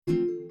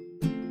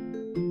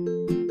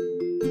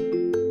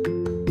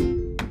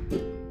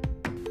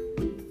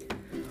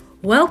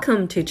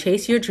Welcome to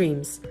Chase Your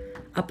Dreams,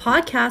 a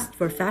podcast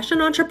for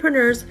fashion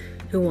entrepreneurs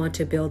who want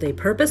to build a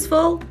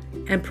purposeful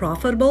and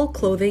profitable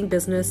clothing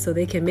business so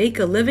they can make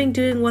a living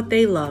doing what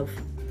they love.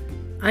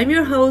 I'm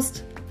your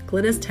host,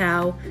 Glynis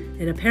Tao,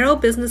 an apparel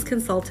business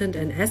consultant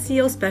and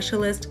SEO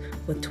specialist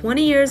with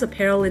 20 years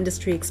apparel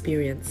industry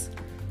experience.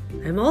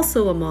 I'm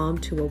also a mom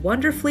to a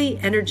wonderfully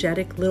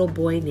energetic little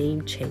boy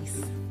named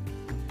Chase.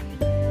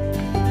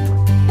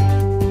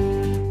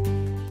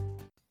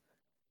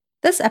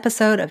 This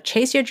episode of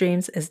Chase Your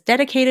Dreams is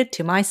dedicated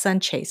to my son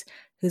Chase,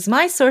 who's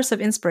my source of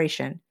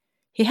inspiration.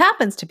 He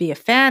happens to be a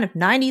fan of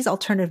 90s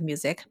alternative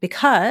music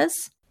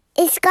because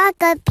it's got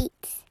good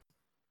beats.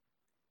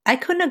 I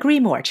couldn't agree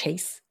more,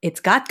 Chase.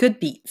 It's got good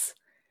beats.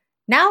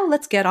 Now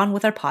let's get on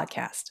with our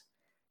podcast.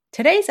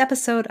 Today's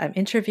episode, I'm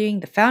interviewing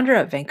the founder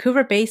of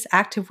Vancouver-based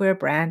activewear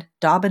brand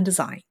Dobbin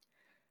Design.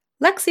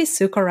 Lexi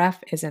Sukarev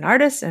is an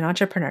artist and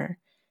entrepreneur.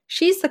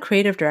 She's the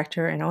creative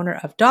director and owner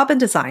of Dobbin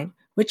Design,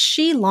 which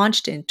she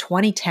launched in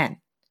 2010.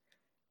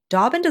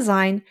 Dobbin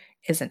Design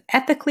is an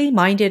ethically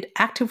minded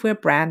activewear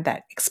brand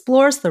that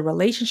explores the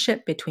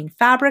relationship between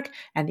fabric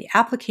and the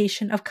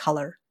application of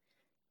color.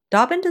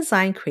 Dobbin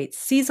Design creates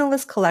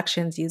seasonless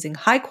collections using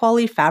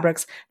high-quality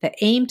fabrics that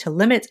aim to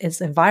limit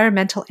its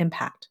environmental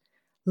impact.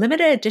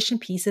 Limited edition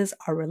pieces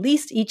are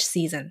released each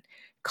season,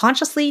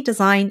 consciously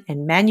designed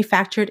and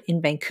manufactured in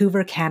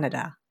Vancouver,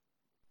 Canada.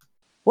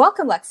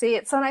 Welcome, Lexi.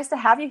 It's so nice to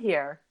have you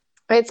here.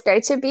 It's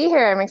great to be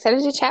here. I'm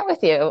excited to chat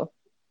with you.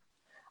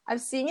 I've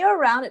seen you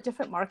around at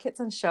different markets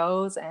and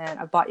shows, and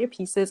I've bought your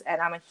pieces, and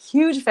I'm a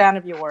huge fan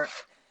of your work.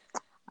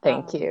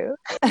 Thank you.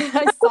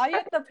 I saw you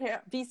at the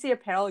BC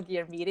Apparel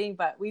Gear meeting,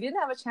 but we didn't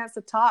have a chance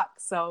to talk,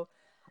 so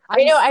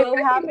I'm so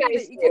happy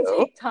that you can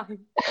take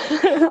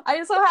time.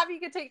 I'm so happy you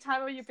could take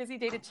time out of your busy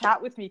day to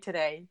chat with me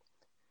today.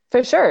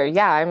 For sure.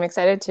 Yeah, I'm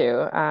excited too.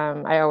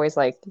 I always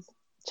like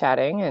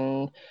chatting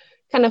and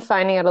kind of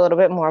finding out a little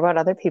bit more about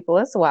other people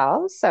as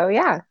well. So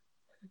yeah.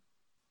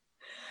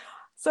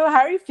 So how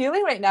are you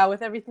feeling right now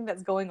with everything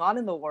that's going on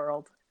in the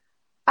world?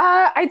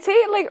 I'd say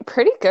like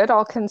pretty good,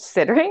 all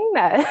considering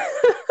that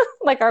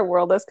like our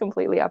world is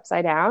completely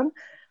upside down.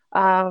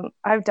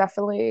 I've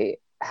definitely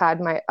had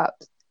my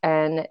up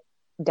and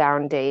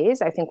down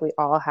days. I think we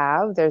all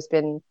have. There's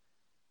been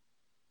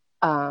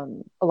a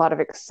lot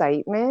of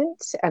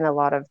excitement and a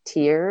lot of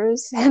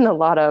tears and a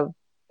lot of,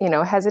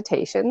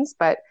 hesitations,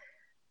 but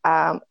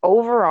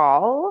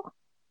overall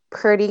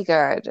pretty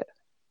good.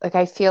 Like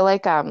I feel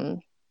like I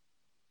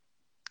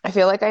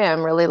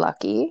am really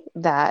lucky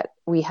that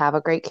we have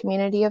a great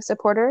community of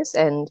supporters,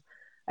 and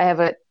I have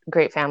a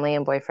great family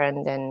and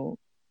boyfriend and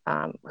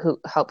who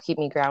help keep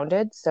me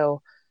grounded.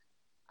 So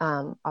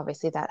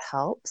obviously that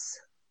helps,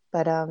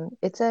 but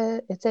it's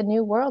a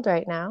new world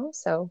right now.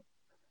 So,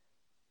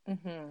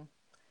 And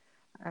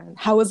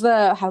how's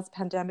the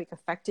pandemic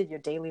affected your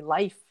daily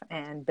life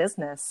and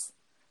business?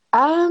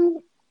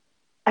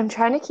 I'm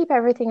trying to keep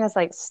everything as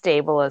like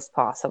stable as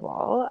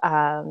possible.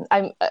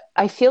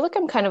 I feel like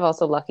I'm kind of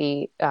also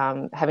lucky,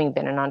 having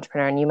been an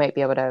entrepreneur, and you might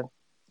be able to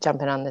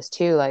jump in on this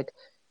too. Like,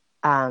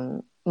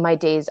 my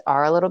days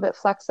are a little bit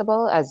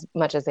flexible as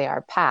much as they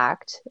are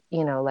packed,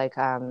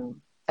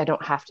 I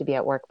don't have to be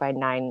at work by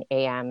 9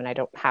 a.m. and I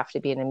don't have to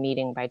be in a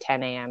meeting by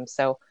 10 a.m.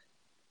 So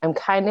I'm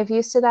kind of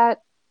used to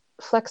that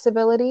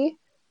flexibility,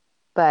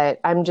 but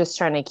I'm just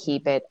trying to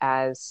keep it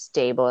as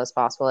stable as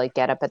possible. Like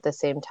get up at the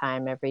same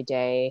time every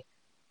day.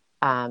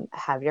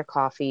 Have your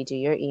coffee, do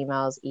your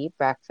emails, eat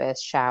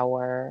breakfast,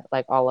 shower,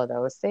 like all of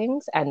those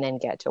things, and then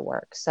get to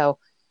work. So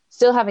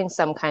still having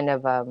some kind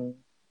of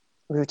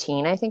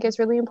routine, I think, is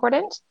really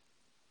important.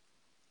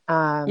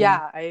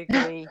 Yeah, I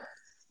agree.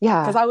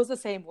 Yeah. Because I was the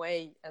same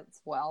way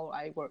as well.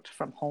 I worked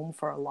from home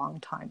for a long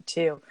time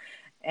too.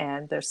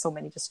 And there's so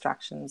many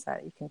distractions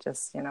that you can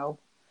just,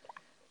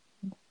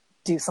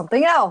 do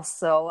something else.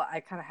 So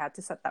I kind of had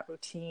to set that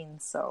routine.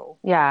 So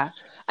yeah.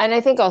 And I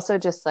think also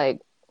just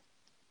like,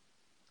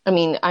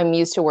 I'm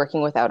used to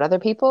working without other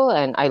people,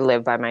 and I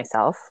live by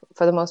myself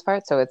for the most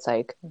part. So it's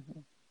like,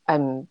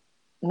 I'm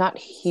not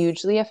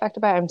hugely affected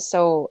by it. I'm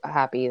so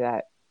happy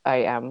that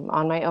I am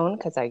on my own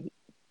because I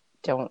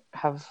don't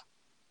have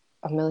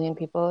a million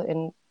people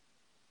in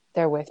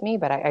there with me.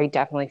 But I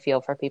definitely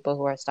feel for people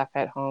who are stuck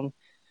at home,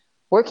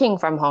 working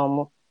from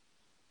home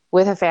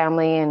with a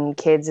family and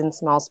kids in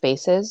small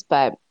spaces.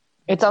 But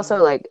it's also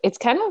like, it's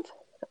kind of,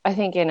 I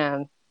think in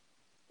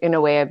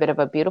a way, a bit of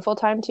a beautiful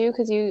time too,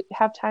 because you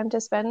have time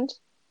to spend.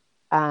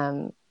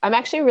 I'm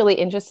actually really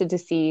interested to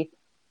see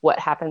what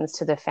happens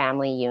to the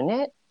family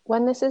unit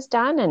when this is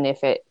done, and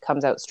if it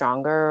comes out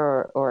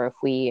stronger, or if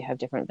we have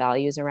different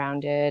values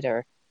around it,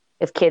 or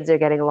if kids are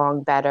getting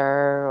along better.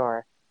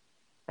 Or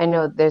I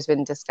know there's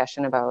been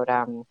discussion about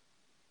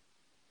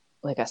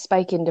like a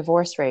spike in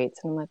divorce rates,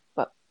 and I'm like,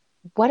 but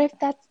what if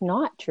that's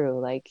not true?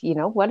 Like,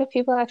 what if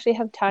people actually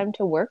have time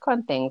to work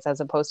on things as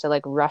opposed to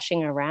like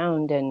rushing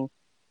around and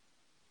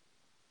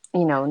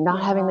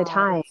not having the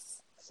time.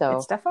 So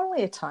it's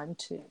definitely a time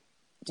to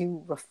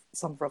do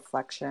some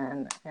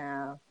reflection.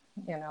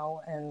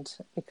 and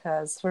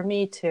because for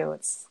me too,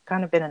 it's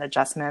kind of been an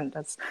adjustment.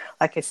 It's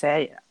like I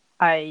say,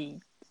 I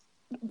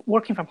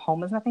working from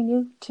home is nothing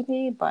new to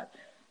me, but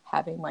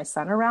having my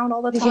son around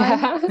all the time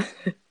Yeah, is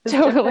different.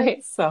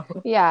 totally. So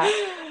Yeah.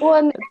 Well,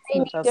 and it's they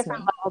an need different adjustment.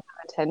 levels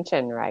of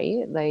attention,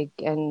 right? Like,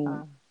 and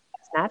Uh,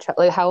 it's natural.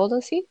 Like, how old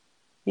is he?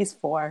 he's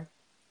 4.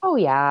 Oh,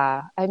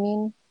 yeah. I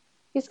mean,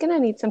 he's gonna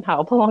need some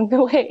help along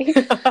the way.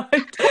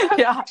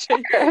 Yeah, Sure.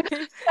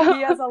 So,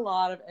 he has a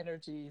lot of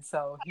energy,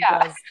 so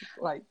yeah.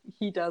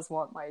 he does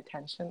want my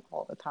attention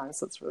all the time.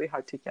 So it's really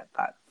hard to get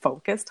that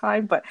focus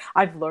time. But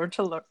I've learned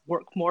to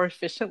work more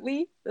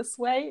efficiently this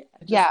way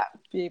and just Yeah.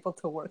 be able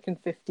to work in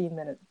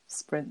 15-minute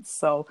sprints.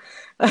 So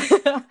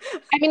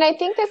I mean, I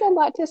think there's a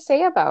lot to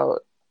say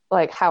about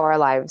like how our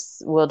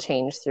lives will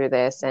change through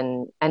this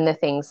and the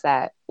things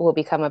that will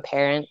become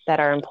apparent that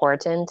are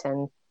important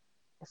and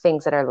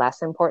things that are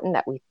less important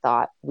that we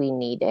thought we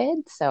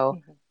needed. So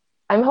Mhm.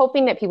 I'm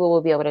hoping that people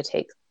will be able to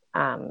take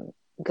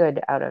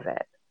good out of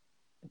it.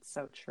 It's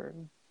so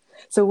true.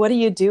 So what are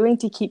you doing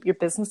to keep your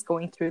business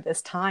going through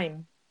this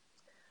time?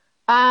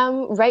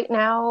 Right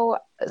now,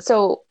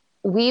 so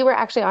we were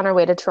actually on our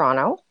way to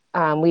Toronto.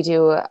 We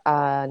do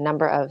a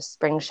number of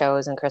spring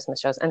shows and Christmas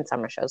shows and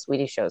summer shows. We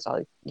do shows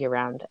all year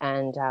round,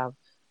 and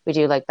we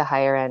do like the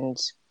higher end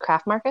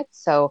craft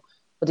markets. So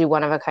we'll do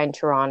One of a Kind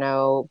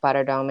Toronto,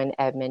 Butterdome in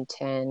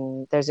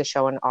Edmonton. There's a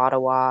show in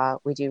Ottawa.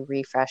 We do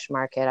Refresh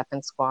Market up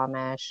in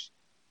Squamish.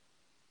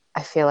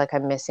 I feel like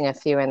I'm missing a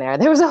few in there.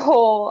 There was a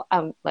whole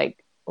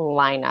like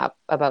lineup,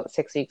 about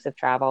 6 weeks of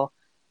travel,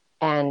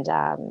 and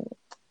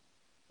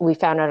we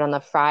found out on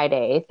the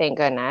Friday, thank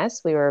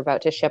goodness, we were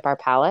about to ship our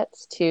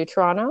pallets to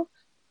Toronto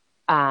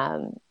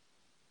um,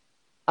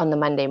 on the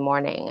Monday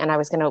morning. And I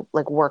was going to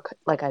like work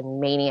like a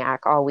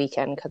maniac all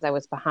weekend because I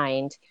was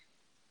behind.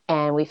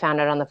 And we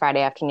found out on the Friday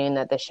afternoon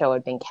that the show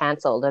had been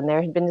canceled. And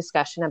there had been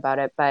discussion about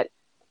it, but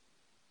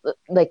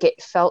like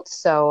it felt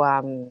so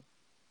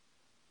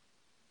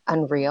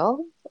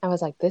unreal. I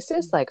was like, this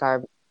is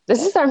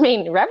our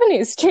main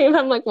revenue stream.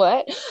 I'm like,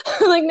 what?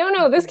 I'm like,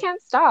 no, this Mhm.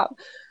 can't stop.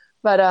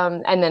 But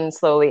and then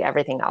slowly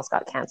everything else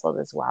got canceled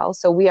as well.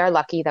 So we are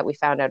lucky that we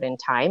found out in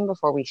time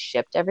before we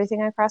shipped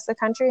everything across the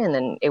country, and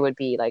then it would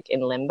be like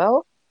in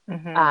limbo.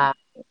 Mhm. Um,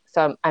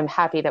 so I'm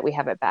happy that we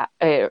have it back.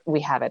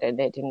 We have it, and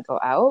it didn't go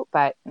out.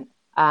 But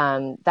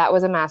that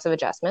was a massive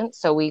adjustment.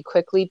 So we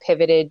quickly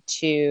pivoted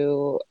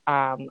to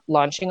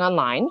launching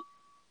online.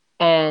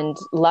 And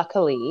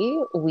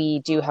luckily, we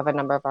do have a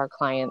number of our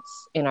clients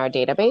in our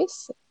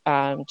database,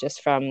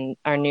 just from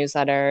our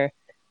newsletter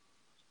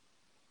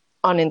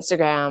on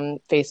Instagram,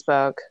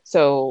 Facebook.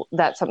 So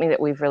that's something that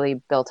we've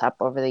really built up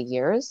over the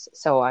years.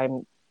 So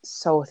I'm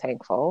so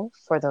thankful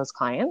for those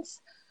clients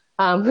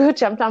who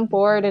jumped on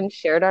board Mhm. and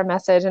shared our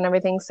message and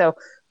everything. So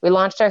we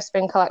launched our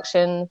spring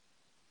collection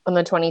on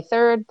the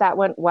 23rd. That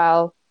went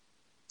well.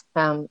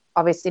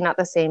 Obviously, not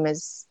the same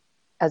as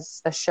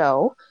a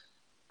show,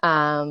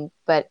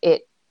 but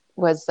it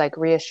was like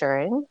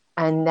reassuring.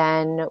 And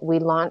then we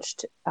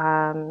launched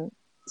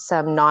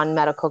some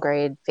non-medical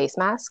grade face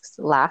masks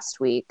last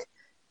week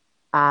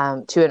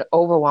to an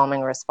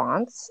overwhelming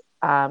response.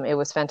 It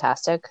was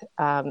fantastic.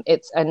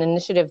 It's an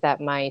initiative that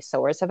my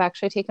sewers have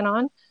actually taken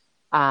on.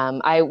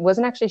 I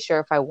wasn't actually sure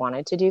if I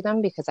wanted to do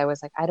them because I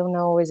was like, I don't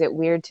know, is it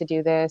weird to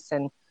do this?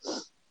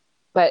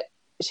 But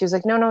she was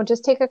like, no,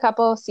 just take a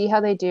couple, see how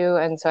they do.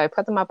 And so I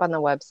put them up on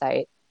the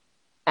website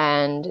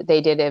and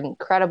they did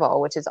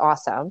incredible, which is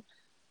awesome.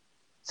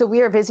 So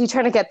we are busy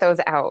trying to get those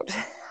out.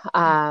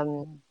 Um,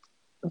 Mhm.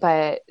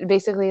 but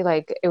basically,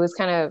 like, it was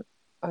kind of,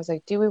 I was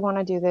like, do we want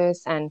to do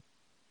this? And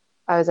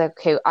I was like,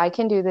 okay, I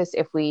can do this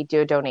if we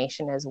do a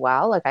donation as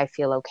well. Like, I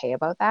feel okay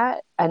about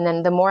that. And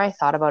then the more I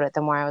thought about it,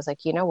 the more I was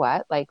like, you know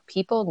what? Like,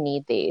 people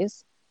need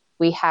these.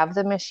 We have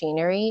the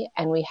machinery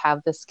and we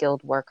have the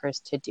skilled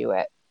workers to do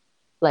it.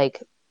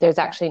 Like, there's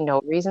Yeah. actually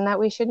no reason that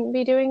we shouldn't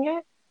be doing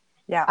it.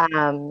 Yeah.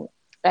 Um,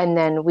 and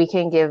then we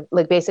can give,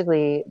 like,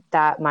 basically,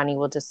 that money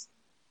will just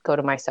go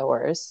to my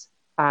sewers.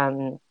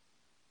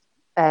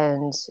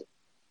 And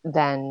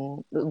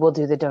then we'll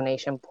do the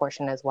donation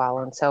portion as well.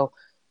 And so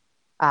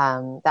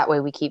that way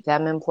we keep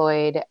them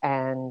employed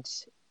and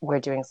we're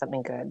doing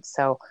something good.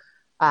 So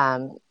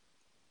um,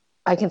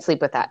 I can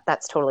sleep with that.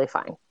 That's totally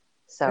fine.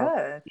 So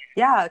Good.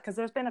 Yeah, because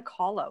there's been a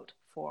call out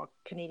for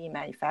Canadian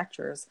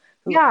manufacturers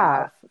who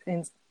yeah,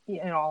 have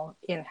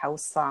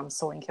in-house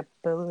sewing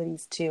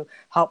capabilities to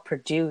help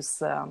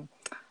produce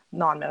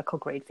non-medical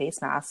grade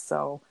face masks.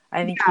 So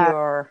I think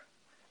yeah.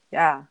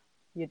 yeah,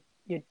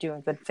 you're doing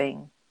a good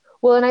thing.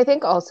 Well, and I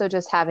think also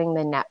just having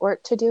the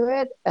network to do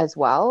it as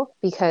well,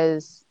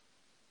 because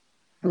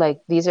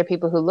like these are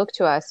people who look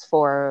to us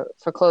for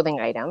clothing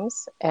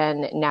items,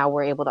 and now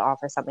we're able to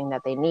offer something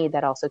that they need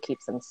that also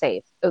keeps them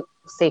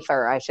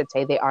safer, I should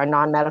say. They are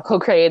non-medical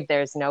grade.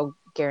 There's no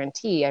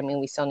guarantee. I mean,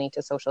 we still need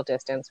to social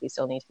distance, we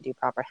still need to do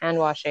proper hand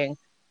washing,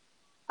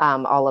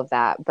 all of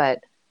that, but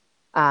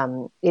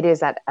it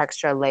is that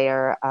extra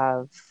layer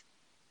of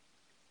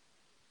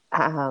It's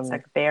um,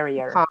 like a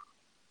barrier. com-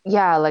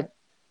 yeah, like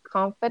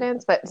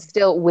confidence, but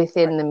still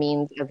within Right. the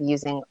means of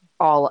using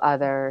all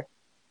other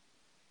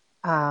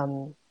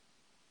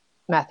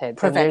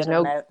methods. And there's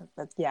no,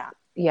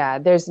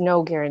 there's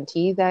no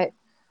guarantee that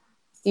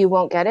you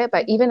won't get it.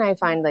 But even I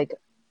find like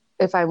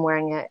if I'm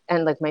wearing it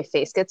and like my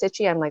face gets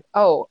itchy, I'm like,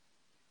 oh,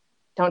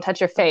 don't touch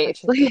your face.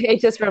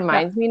 It just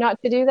reminds me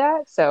not to do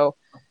that. So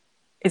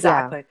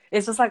exactly.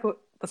 It's just like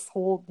this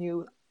whole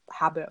new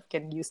habit of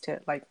getting used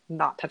to like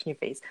not touching your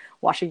face,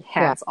 washing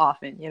hands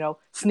often,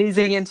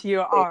 sneezing into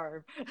your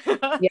arm.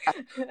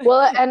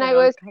 Well, and I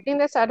was reading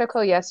this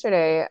article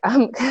yesterday.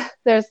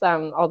 There's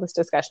all this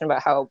discussion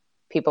about how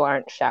people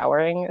aren't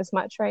showering as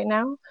much right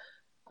now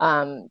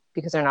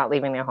because they're not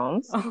leaving their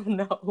homes. Oh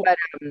no. But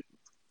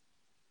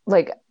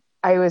like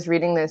I was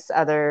reading this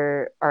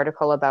other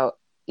article about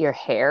your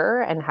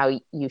hair and how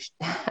you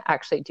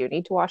actually do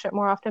need to wash it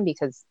more often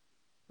because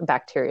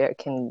bacteria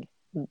can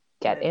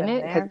get in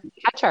it because we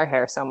touch our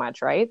hair so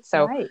much, right?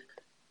 So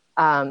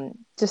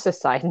just a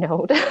side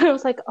note, I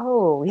was like,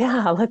 oh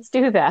yeah, let's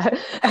do that.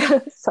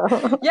 So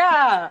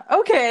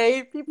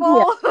okay,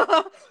 people,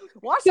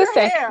 wash your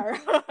hair.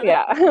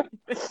 I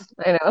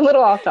know, a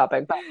little off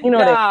topic, but you know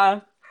what I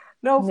mean.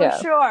 No, for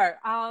sure.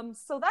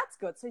 So that's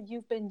good. So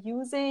you've been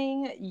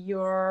using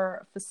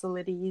your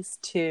facilities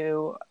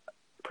to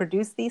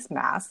produce these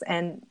masks,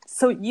 and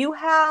so you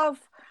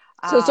have.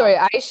 Sorry,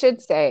 I should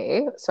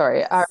say,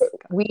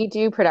 we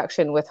do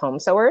production with home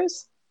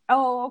sewers.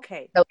 Oh,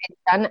 okay. So it's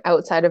done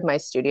outside of my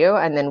studio,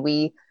 and then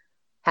we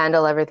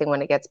handle everything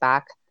when it gets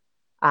back.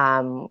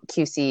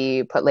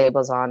 QC, put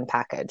labels on,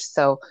 package.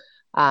 So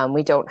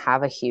we don't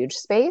have a huge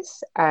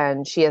space,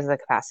 and she has the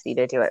capacity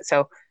to do it.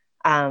 So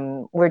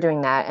we're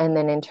doing that. And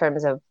then in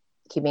terms of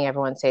keeping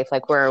everyone safe,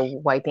 like we're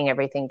wiping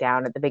everything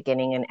down at the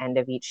beginning and end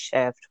of each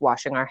shift,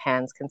 washing our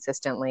hands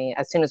consistently.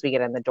 As soon as we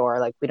get in the door,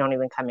 like we don't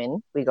even come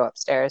in, we go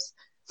upstairs.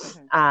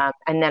 And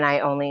then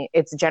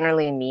it's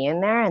generally me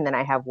in there. And then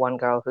I have one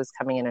girl who's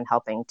coming in and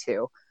helping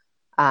too.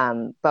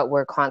 But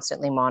we're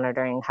constantly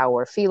monitoring how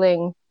we're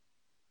feeling,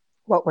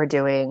 what we're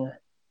doing,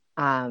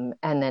 and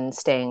then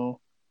staying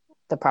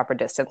the proper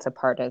distance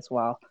apart as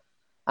well.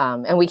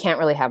 And we can't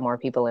really have more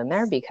people in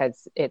there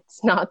because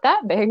it's not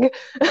that big.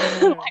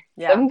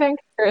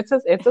 It's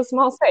a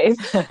small space.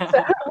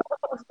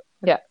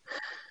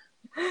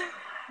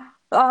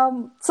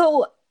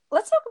 So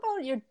let's talk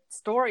about your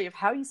story of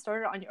how you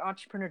started on your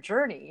entrepreneur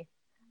journey,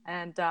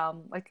 and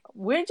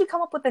where did you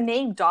come up with the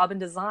name Daub and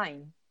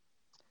Design?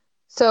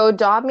 So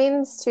daub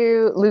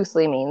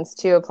loosely means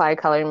to apply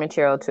coloring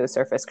material to a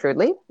surface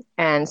crudely.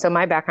 And so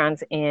my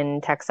background's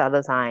in textile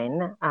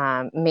design,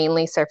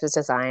 mainly surface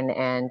design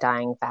and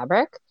dyeing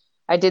fabric.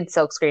 I did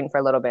silkscreen for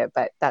a little bit,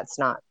 but that's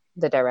not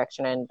the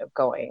direction I ended up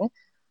going.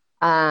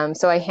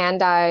 So I hand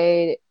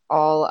dyed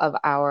all of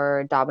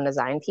our daub and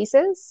design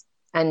pieces.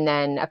 And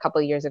then a couple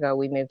of years ago,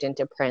 we moved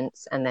into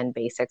prints and then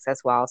basics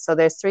as well. So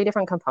there's 3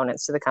 different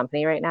components to the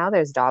company right now.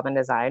 There's daub and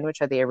design,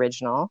 which are the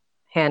original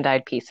hand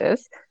dyed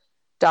pieces.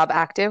 Daub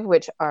Active,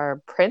 which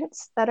are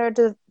prints that are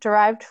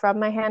derived from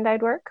my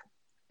hand-dyed work.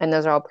 And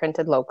those are all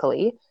printed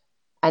locally.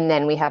 And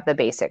then we have the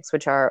basics,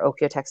 which are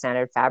Oeko-Tex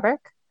standard fabric.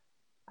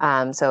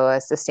 So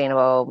a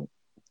sustainable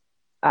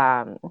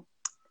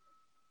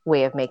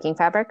way of making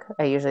fabric.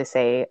 I usually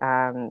say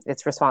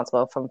it's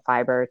responsible from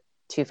fiber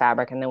to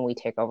fabric, and then we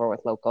take over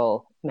with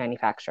local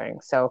manufacturing.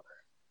 So,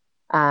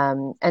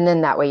 and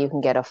then that way you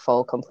can get a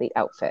full, complete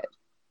outfit.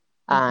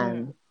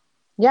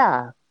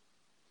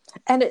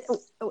 And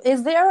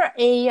is there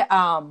a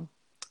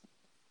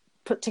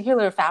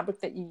particular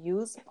fabric that you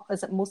use?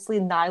 Is it mostly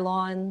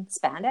nylon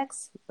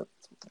spandex?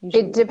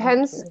 It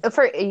depends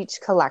for each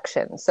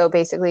collection. So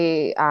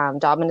basically,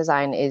 Daub and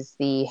Design is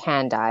the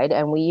hand-dyed,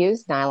 and we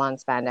use nylon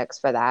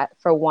spandex for that.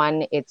 For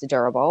one, it's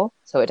durable,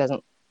 so it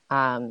doesn't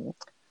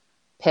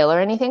pill or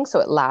anything, so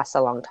it lasts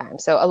a long time.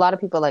 So a lot of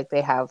people,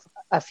 they have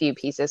a few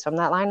pieces from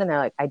that line, and they're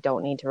like, I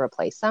don't need to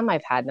replace them.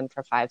 I've had them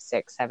for 5,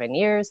 6, 7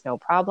 years, no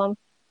problem.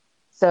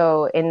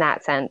 So in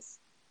that sense,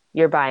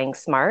 you're buying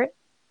smart,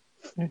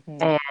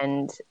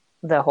 and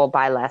the whole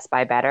buy less,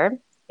 buy better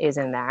is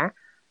in there.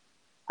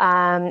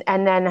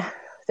 And then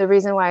the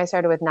reason why I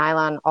started with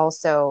nylon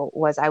also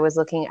was I was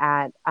looking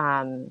at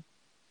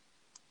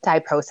dye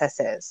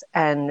processes.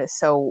 And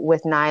so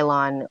with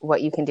nylon,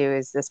 what you can do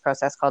is this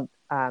process called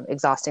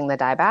exhausting the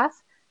dye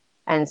bath.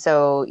 And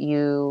so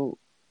you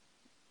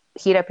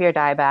heat up your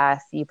dye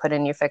bath, you put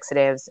in your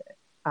fixatives,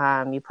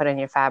 you put in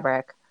your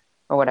fabric,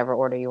 or whatever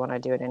order you want to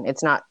do it in.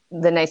 It's not,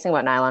 the nice thing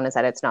about nylon is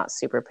that it's not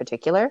super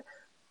particular.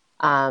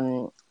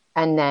 And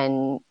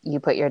then you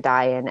put your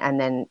dye in, and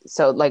then,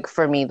 so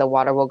for me, the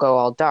water will go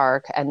all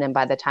dark. And then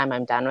by the time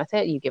I'm done with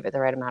it, you give it the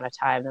right amount of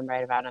time, the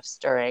right amount of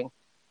stirring,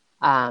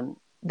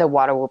 the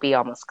water will be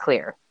almost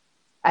clear.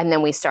 And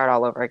then we start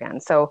all over again.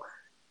 So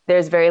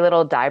there's very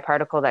little dye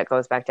particle that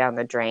goes back down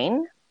the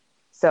drain.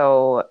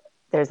 So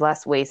there's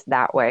less waste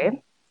that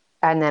way.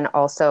 And then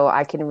also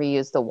I can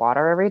reuse the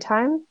water every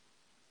time.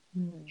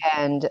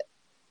 And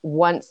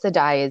once the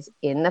dye is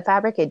in the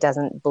fabric, it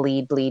doesn't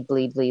bleed.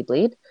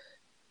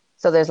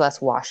 So there's less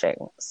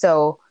washing.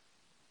 So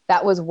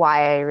that was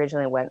why I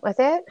originally went with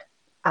it.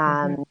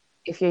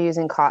 if you're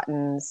using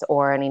cottons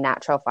or any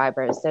natural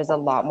fibers, there's a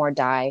lot more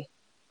dye.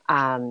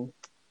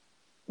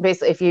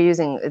 Basically, if you're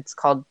using, it's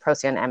called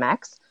Procyon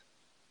MX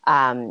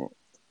um,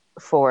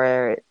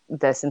 for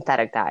the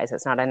synthetic dyes.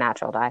 It's not a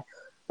natural dye,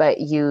 but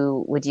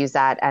you would use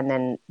that, and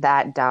then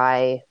that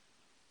dye,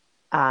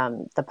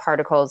 the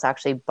particles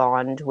actually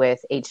bond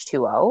with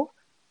H2O.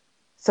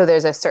 So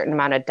there's a certain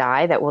amount of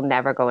dye that will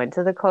never go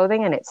into the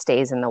clothing, and it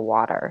stays in the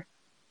water.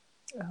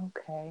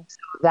 Okay.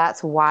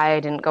 That's why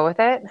I didn't go with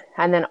it.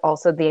 And then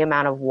also the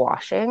amount of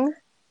washing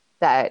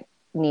that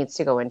needs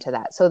to go into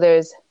that. So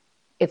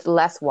it's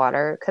less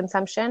water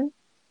consumption,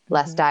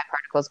 less dye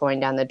particles going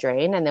down the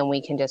drain, and then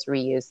we can just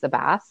reuse the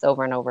baths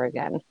over and over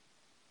again.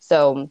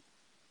 So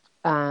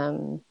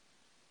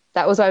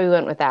that was why we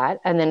went with that.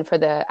 And then for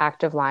the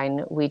active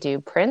line, we do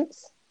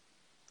prints.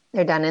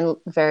 They're done in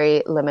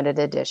very limited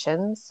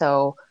editions.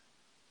 So,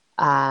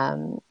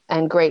 and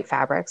great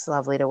fabrics,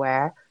 lovely to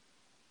wear.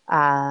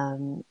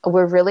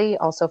 We're really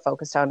also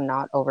focused on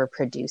not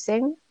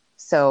overproducing.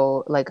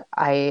 So like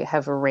I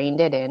have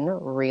reined it in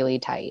really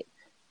tight.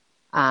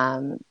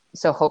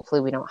 So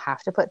hopefully we don't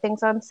have to put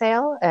things on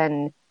sale.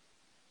 And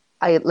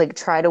I like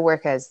try to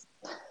work as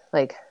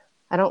like,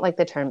 I don't like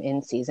the term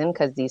in season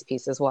because these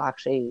pieces will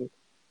actually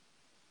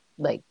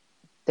like,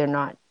 they're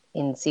not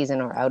in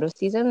season or out of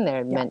season.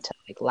 They're meant to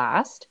like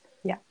last,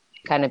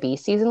 kind of be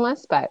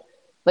seasonless. But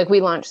like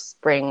we launched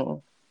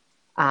spring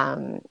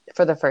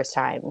for the first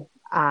time.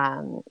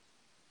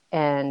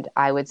 And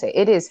I would say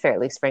it is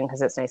fairly spring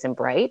because it's nice and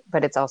bright,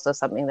 but it's also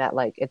something that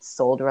like it's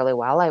sold really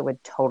well. I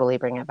would totally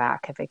bring it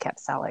back if it kept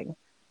selling.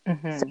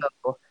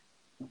 So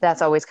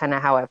that's always kind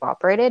of how I've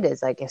operated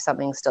is like if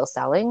something's still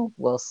selling,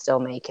 we'll still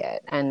make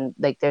it. And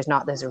like there's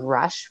not this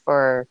rush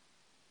for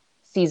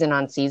season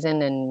on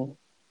season and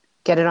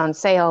get it on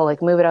sale,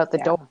 like move it out the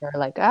door,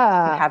 like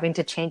And having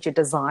to change your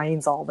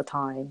designs all the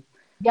time.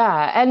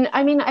 Yeah. And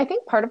I mean, I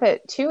think part of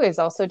it too is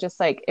also just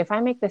like if I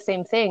make the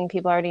same thing,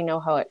 people already know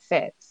how it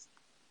fits.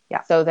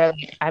 Yeah. So they're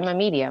like, I'm a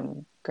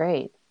medium.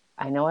 Great.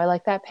 I know I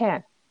like that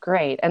pant.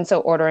 Great. And so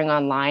ordering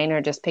online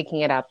or just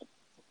picking it up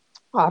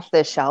off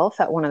the shelf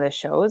at one of the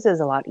shows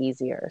is a lot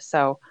easier.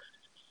 So,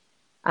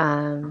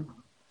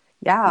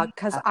 yeah,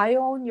 because I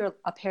own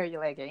a pair of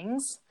your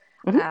leggings,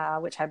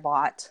 which I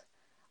bought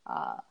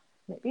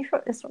maybe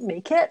it's from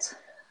Make It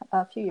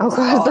a few years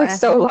ago. Oh God,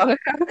 that's so long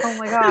ago. Oh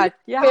my God,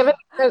 yeah. We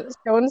haven't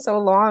shown so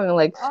long.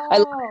 Like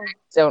I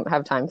don't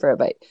have time for it,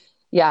 but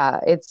yeah,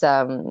 it's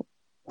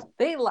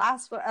they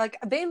last for like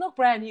they look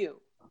brand new.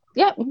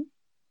 Yeah.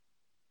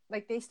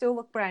 Like they still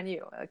look brand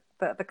new. Like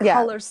the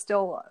color's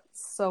still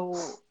so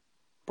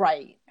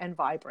bright and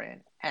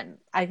vibrant, and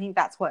I think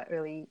that's what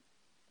really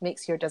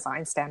makes your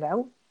design stand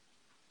out.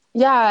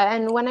 Yeah,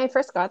 and when I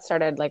first got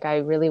started, like I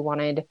really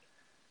wanted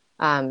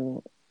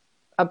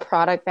a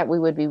product that we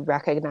would be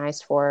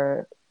recognized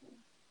for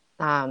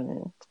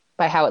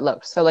by how it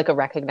looked. So like a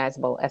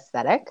recognizable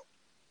aesthetic.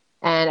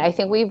 And I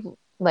think we've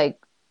like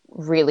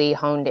really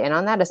honed in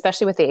on that,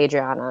 especially with the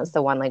Adrianas,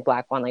 the one like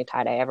black, one like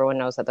tie-dye. Everyone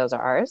knows that those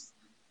are ours.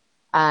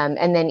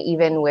 And then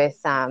even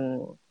with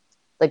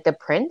like the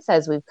prints,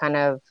 as we've kind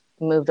of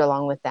moved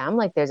along with them,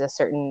 like there's a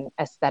certain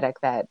aesthetic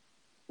that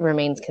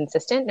remains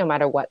consistent no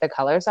matter what the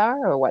colors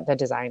are or what the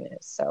design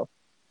is. So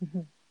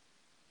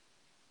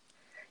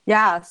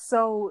yeah,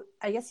 so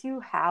I guess you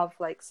have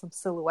like some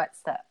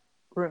silhouettes that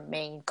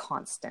remain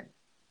constant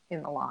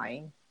in the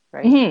line,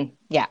 right?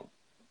 Yeah.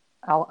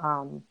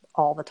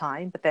 All the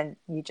time, but then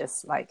you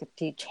just like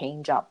do you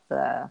change up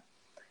the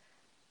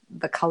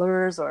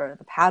colors or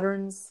the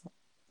patterns?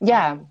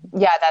 Yeah,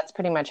 that's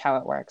pretty much how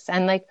it works.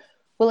 And like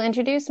we'll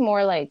introduce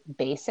more like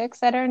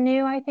basics that are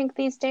new, I think,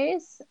 these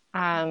days.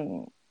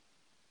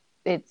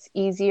 It's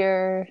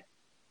easier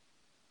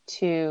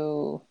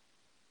to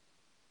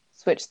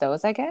switch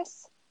those, I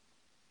guess.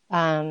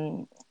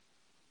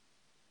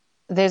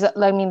 There's a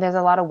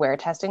lot of wear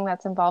testing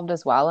that's involved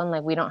as well. And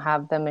like we don't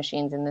have the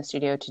machines in the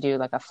studio to do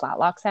like a flat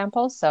lock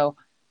sample. So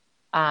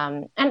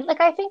and like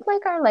I think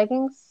like our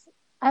leggings,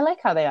 I like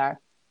how they are.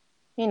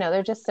 You know,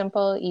 they're just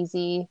simple,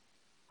 easy.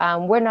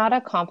 We're not a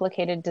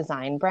complicated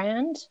design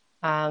brand.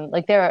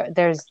 Like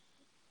there's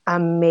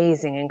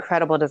amazing,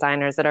 incredible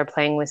designers that are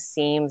playing with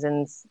seams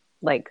and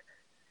like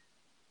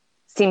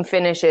seam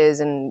finishes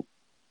and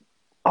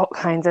all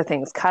kinds of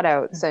things,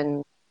 cutouts.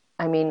 And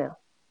I mean,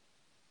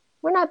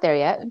 we're not there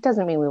yet. It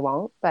doesn't mean we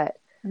won't, but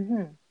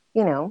you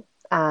know,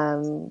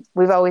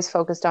 we've always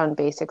focused on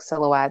basic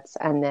silhouettes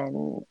and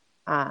then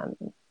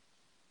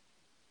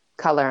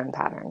color and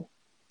pattern.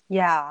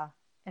 Yeah,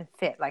 and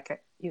fit.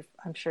 Like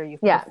I'm sure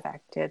you've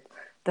perfected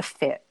the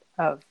fit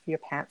of your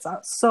pants.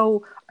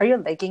 So, are your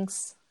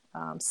leggings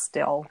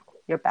still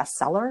your best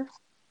seller?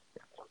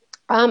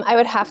 I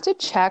would have to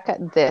check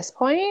at this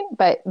point,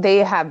 but they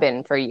have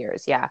been for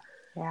years. Yeah.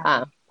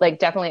 Like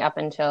definitely up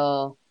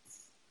until,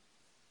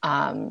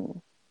 I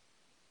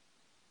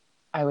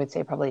would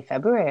say probably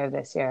February of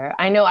this year.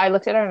 I know I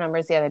looked at our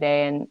numbers the other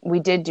day and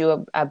we did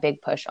do a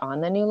big push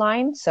on the new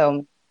line.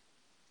 So,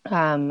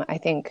 I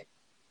think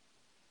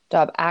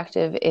Dob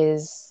Active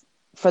is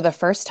for the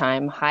first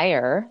time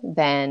higher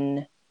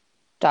than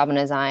Dob and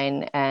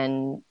Design,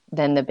 and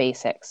then the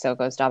basics. So it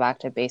goes Dob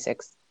Active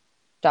Basics,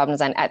 Dob and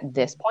Design at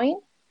this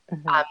point.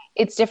 Mm-hmm.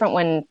 It's different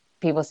when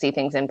people see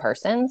things in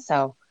person.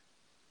 So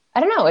I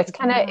don't know.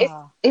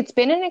 Yeah. It's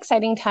been an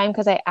exciting time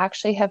because I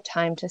actually have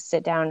time to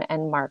sit down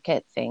and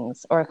market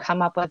things or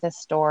come up with a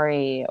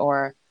story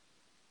or,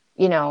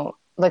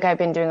 like I've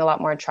been doing a lot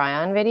more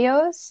try-on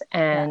videos,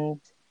 Yeah.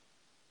 and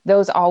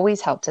those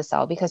always help to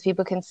sell because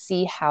people can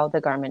see how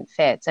the garment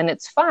fits and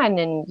it's fun,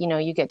 and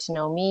you get to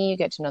know me, you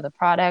get to know the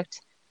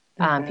product.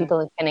 Mm-hmm.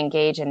 People can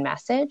engage and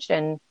message,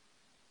 and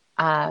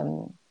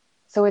um,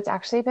 so it's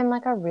actually been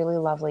like a really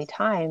lovely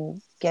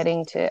time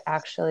getting to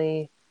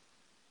actually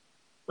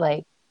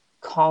like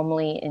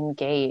calmly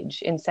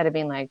engage instead of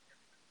being like,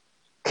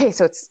 okay,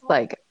 so it's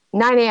like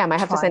 9 a.m. I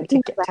have to Trying send to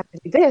emails. I get, have to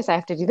do this. I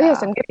have to do this.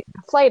 yeah. I'm getting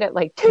a flight at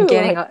like And 2.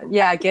 getting,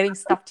 Like, getting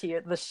stuff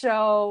to the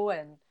show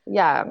and,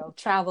 yeah.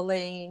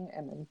 traveling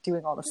and then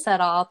doing all the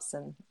setups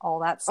and all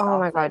that Oh stuff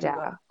my that God, you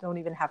yeah. don't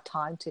even have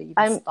time to even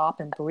I'm, stop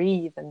and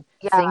breathe and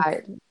think. yeah.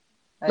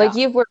 Like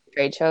Yeah. you've worked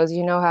trade shows,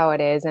 you know how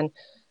it is. And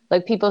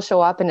like people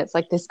show up and it's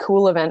like this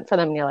cool event for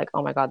them. And you're like,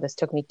 oh my God, this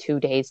took me 2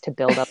 days to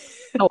build up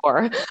the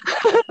store.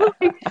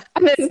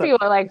 And then So people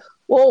are like,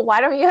 well,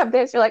 why don't you have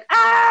this? You're like,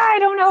 I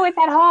don't know. It's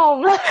at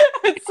home.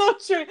 it's so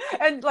true.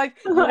 And like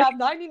you have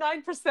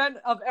 99%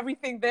 of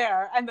everything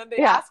there, and then they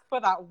Yeah. ask for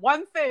that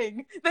one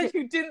thing that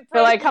you didn't You're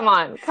bring. like, come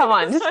on, come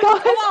on. It's Just like, go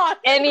come with on,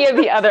 any of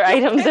the other just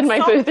items pick in my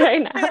booth something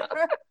right now.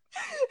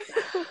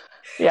 here.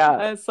 Yeah.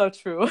 That's so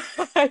true.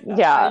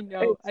 Yeah. I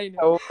know. It's I know.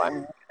 so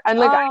funny. And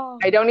like Oh,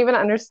 I don't even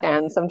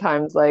understand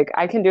sometimes. Like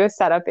I can do a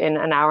setup in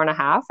an hour and a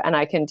half and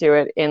I can do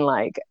it in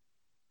like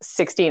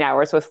 16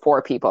 hours with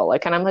 4 people.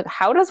 Like, and I'm like,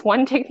 how does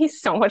one take me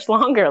so much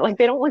longer? Like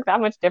they don't look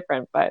that much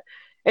different, but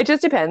it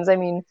just depends. I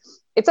mean,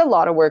 it's a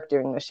lot of work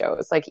doing the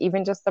shows. Like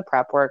even just the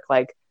prep work,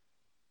 like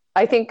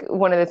I think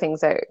one of the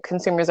things that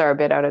consumers are a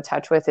bit out of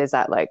touch with is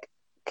that like,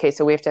 okay,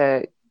 so we have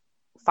to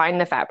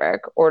find the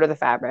fabric, order the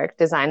fabric,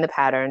 design the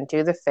pattern,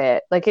 do the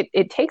fit. Like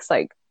it takes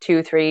like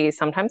 2, 3,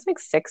 sometimes like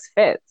 6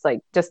 fits, like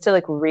just to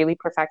like really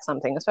perfect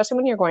something, especially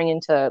when you're going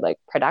into like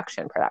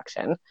production.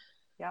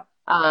 yeah.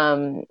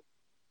 Um,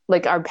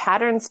 like our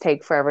patterns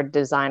take forever to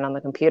design on the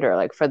computer,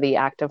 like for the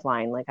active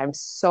line. Like I'm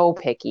so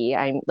picky.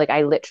 I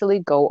literally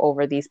go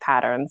over these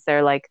patterns.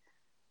 They're like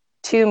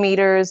 2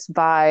 meters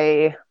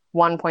by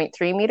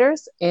 1.3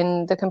 meters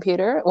in the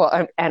computer.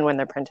 Well, and when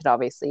they're printed,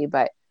 obviously,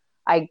 but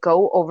I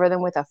go over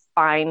them with a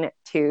fine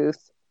tooth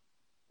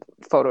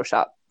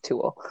Photoshop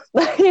tool.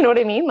 You know what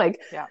I mean?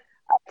 Like Yeah.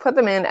 I put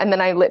them in and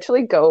then I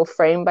literally go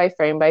frame by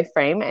frame by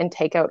frame and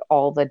take out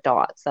all the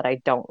dots that I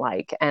don't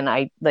like. And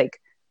I like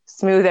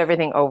smooth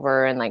everything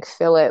over and like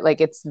fill it. Like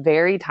it's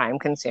very time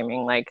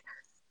consuming.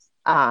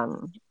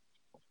 Um,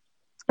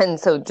 and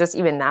so just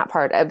even that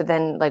part, but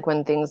then like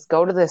when things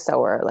go to the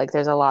sewer, like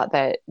there's a lot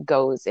that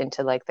goes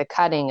into like the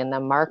cutting and the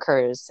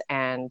markers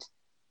and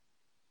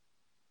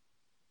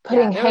Yeah,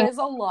 putting there hang is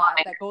a lot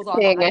that goes on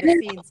behind the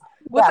and scenes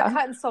with the yeah,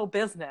 cut and sew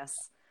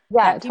business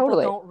yeah, that people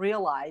totally, don't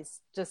realize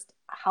just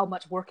how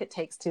much work it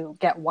takes to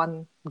get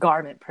one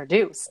garment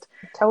produced.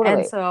 And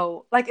totally.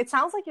 so, like, it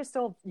sounds like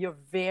you're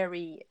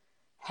very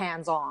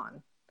hands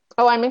on.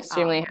 Oh, I'm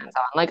extremely Um,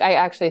 hands-on. Like I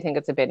actually think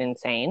it's a bit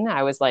insane.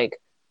 I was like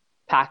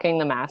packing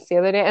the masks the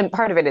other day, and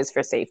part of it is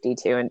for safety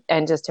too,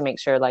 and just to make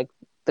sure like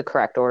the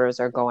correct orders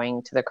are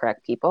going to the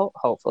correct people.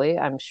 Hopefully,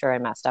 I'm sure I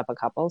messed up a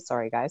couple.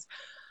 Sorry, guys.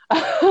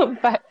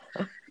 But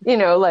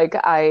like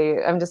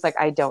I'm just like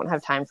I don't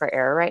have time for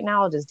error right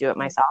now. I'll just do it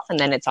myself, and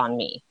then it's on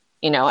me.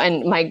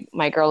 And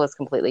my girl is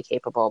completely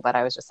capable, but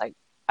I was just like,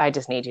 I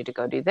just need you to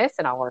go do this,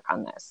 and I'll work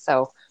on this.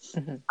 So,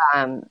 mhm.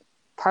 um,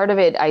 part of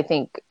it, I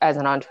think, as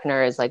an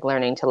entrepreneur, is like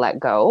learning to let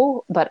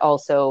go, but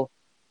also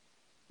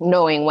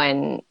knowing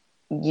when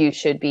you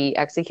should be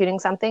executing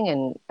something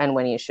and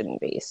when you shouldn't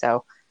be.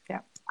 So, Yeah.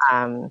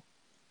 um,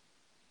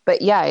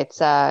 but yeah,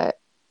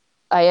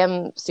 I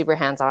am super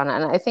hands on,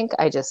 and I think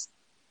I just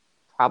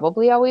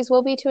probably always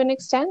will be to an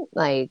extent,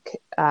 like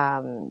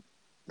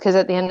because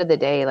at the end of the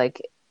day,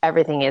 like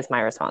everything is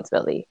my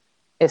responsibility.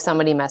 If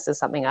somebody messes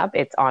something up,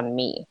 it's on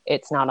me.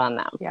 It's not on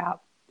them. Yeah.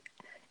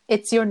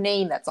 It's your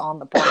name that's on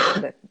the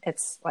board.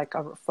 It's like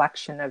a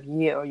reflection of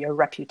you. Your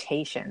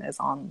reputation is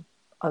on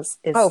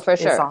Oh, for is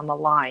sure. on the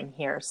line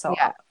here. So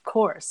Yeah. of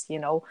course,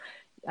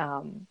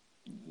 um,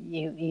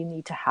 you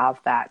need to have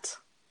that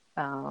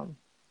um,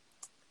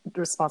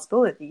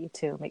 responsibility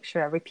to make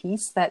sure every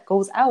piece that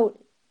goes out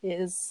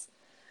is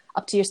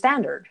up to your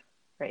standard,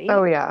 Oh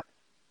right? yeah.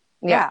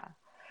 Yeah, Yeah.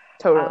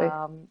 totally.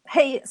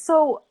 Hey,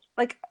 so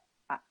like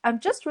I'm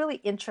just really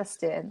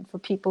interested for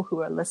people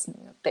who are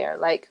listening up there,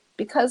 like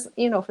because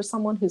for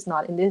someone who's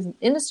not in this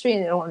industry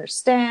and they don't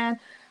understand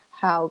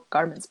how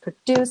garments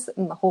produce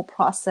and the whole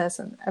process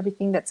and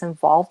everything that's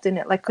involved in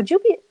it, like could you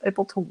be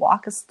able to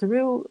walk us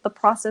through the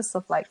process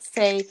of like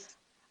say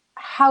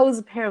how is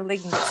a pair of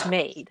leggings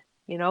made?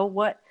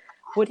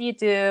 What do you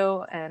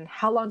do and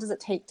how long does it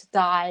take to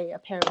dye a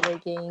pair of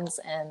leggings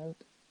and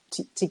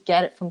to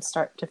get it from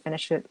start to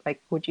finish it?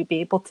 Like would you be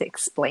able to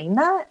explain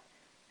that?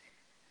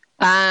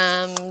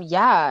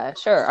 Yeah,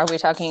 sure. Are we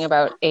talking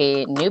about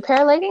a new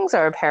pair of leggings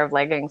or a pair of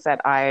leggings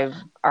that I've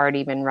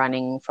already been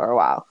running for a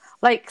while?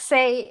 Like,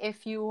 say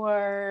if you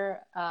were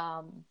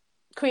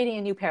creating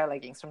a new pair of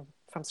leggings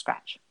from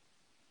scratch.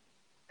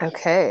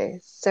 Okay,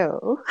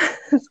 so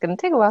it's gonna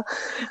take a while.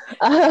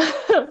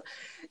 Uh,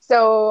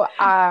 so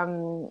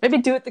Maybe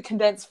do it the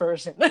condensed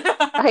version.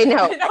 I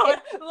know, I know I'm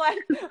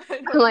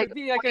it like, could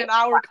be like an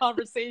hour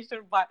conversation,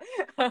 but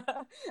it's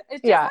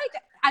just yeah,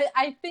 like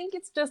I think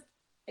it's just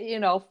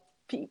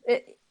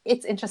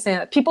it's interesting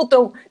that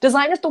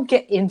designers don't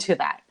get into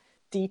that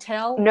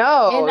detail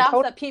no, enough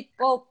totally. that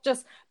people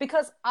just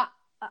because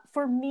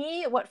for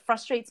me, what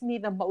frustrates me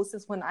the most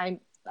is when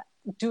I'm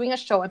doing a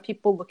show and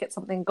people look at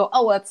something and go,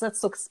 "Oh, that's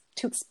so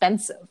too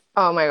expensive,"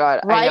 Oh my God,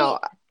 I right? know.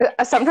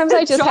 Sometimes I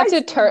It just have to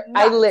drives me turn,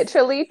 I nuts.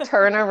 literally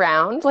turn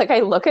around, like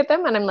I look at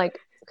them and I'm like,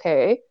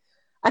 okay.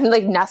 And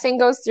like nothing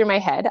goes through my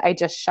head. I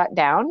just shut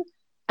down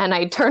and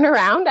I turn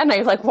around and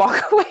I like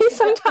walk away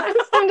sometimes.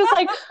 I'm just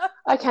like,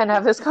 I can't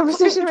have this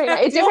conversation I right now.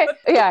 can't deal with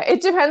it. Yeah,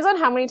 it depends on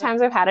how many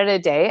times I've had it a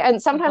day.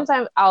 And sometimes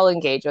I'll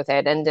engage with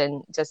it and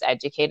then just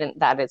educate, and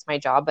that is my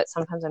job. But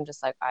sometimes I'm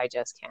just like, I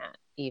just can't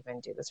even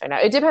do this right now.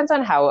 It depends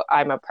on how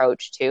I'm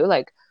approached too.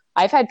 Like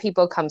I've had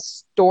people come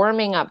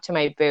storming up to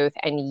my booth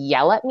and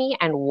yell at me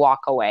and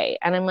walk away.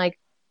 And I'm like,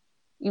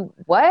 you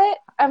what?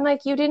 I'm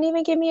like, you didn't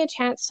even give me a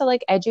chance to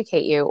like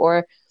educate you.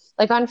 Or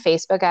like on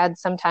Facebook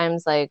ads,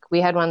 sometimes like we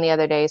had one the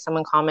other day,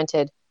 someone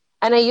commented,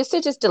 and I used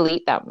to just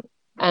delete them.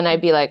 And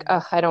I'd be like,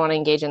 oh, I don't want to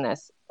engage in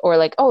this. Or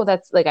like, oh,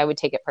 that's like I would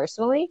take it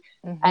personally.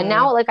 And Mm-hmm.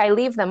 now like I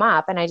leave them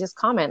up and I just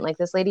comment. Like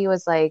this lady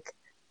was like,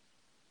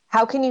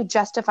 how can you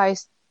justify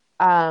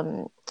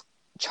um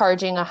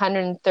charging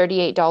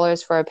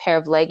 $138 for a pair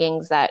of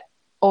leggings that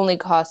only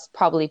cost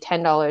probably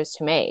 $10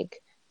 to make?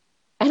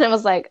 And I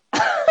was like,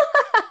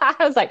 I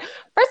was like,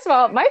 first of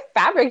all, my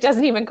fabric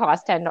doesn't even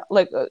cost 10,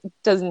 like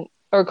doesn't,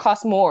 or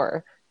cost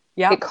more.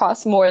 Yeah. It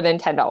costs more than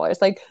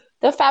 $10. Like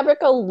the fabric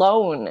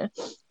alone,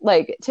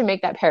 like to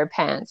make that pair of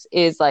pants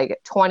is like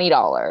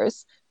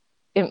 $20.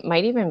 It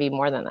might even be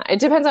more than that. It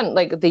depends on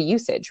like the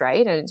usage,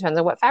 right? And it depends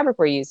on what fabric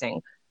we're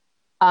using.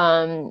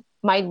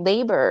 My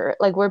labor,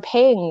 like we're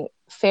paying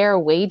fair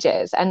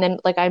wages, and then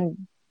like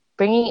I'm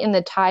bringing in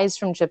the ties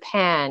from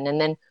Japan, and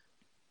then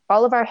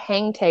all of our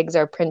hang tags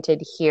are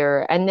printed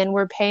here, and then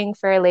we're paying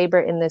fair labor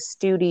in the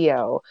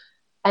studio,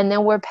 and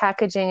then we're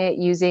packaging it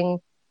using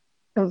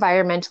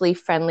environmentally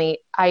friendly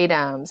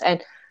items,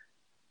 and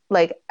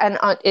like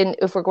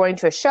if we're going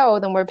to a show,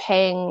 then we're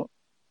paying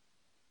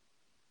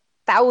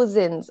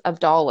thousands of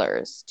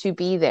dollars to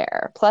be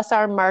there, plus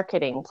our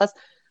marketing, plus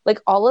like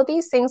all of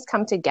these things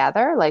come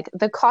together. Like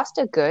the cost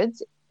of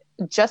goods,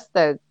 just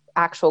the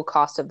actual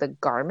cost of the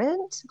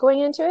garment going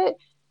into it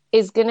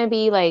is going to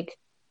be like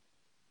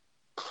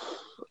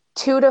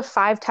 2 to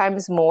 5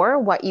 times more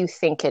what you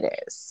think it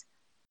is.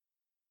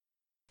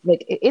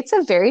 Like it's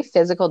a very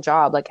physical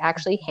job, like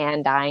actually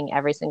hand dyeing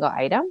every single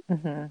item.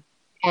 Mm-hmm.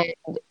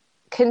 And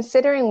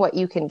considering what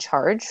you can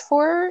charge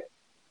for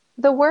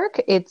the work,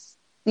 it's,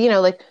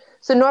 like,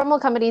 so normal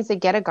companies, they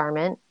get a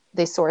garment,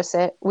 they source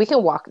it. We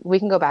can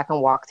go back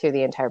and walk through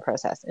the entire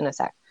process in a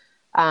sec.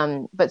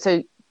 But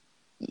so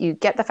you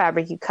get the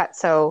fabric, you cut,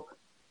 sew,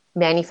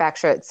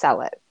 manufacture it,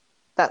 sell it.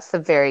 That's the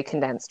very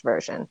condensed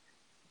version.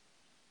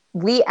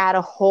 We add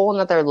a whole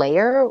nother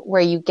layer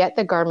where you get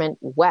the garment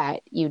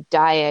wet, you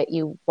dye it,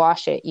 you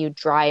wash it, you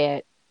dry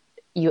it,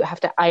 you have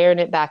to iron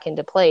it back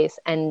into place,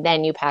 and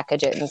then you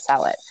package it and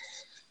sell it.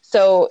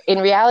 So in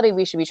reality,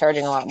 we should be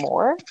charging a lot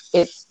more.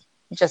 It's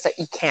just that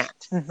you can't,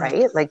 Mm-hmm.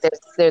 right? Like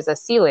there's a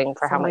ceiling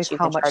for It's how only much you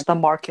how can much charge. the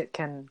market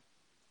can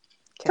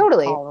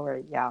Totally.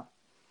 tolerate. Yeah.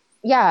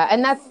 Yeah,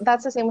 and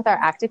that's the same with our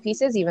active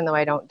pieces, even though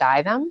I don't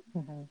dye them.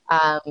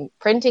 Mm-hmm.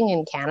 Printing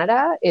in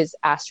Canada is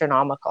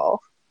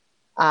astronomical.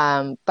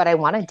 But I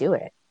want to do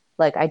it.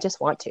 Like I just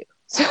want to.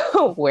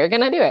 So we're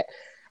gonna do it.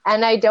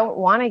 And I don't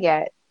want to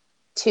get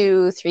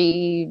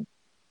 200,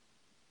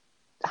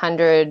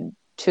 300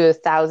 to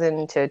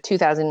 1,000 to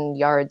 2,000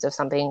 yards of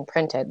something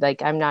printed.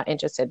 Like I'm not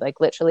interested. Like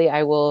literally,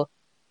 I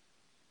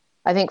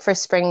think for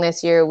spring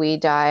this year we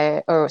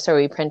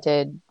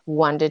printed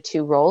 1 to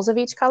 2 rolls of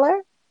each color,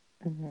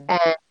 Mm-hmm.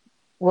 and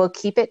we'll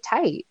keep it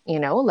tight.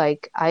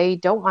 Like I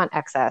don't want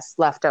excess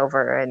left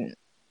over, and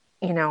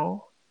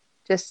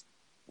just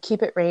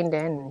keep it reined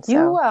in.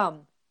 You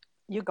So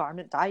you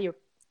garment dye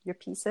your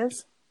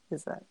pieces?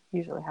 Is that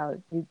usually how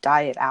you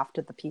dye it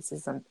after the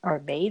pieces are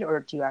made, or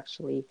do you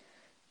actually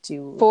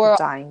do the for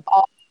dyeing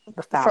all, the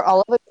for fabric?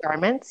 all of the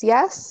garments,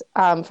 yes.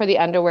 For the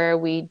underwear,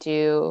 we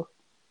do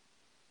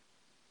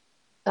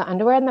the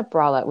underwear and the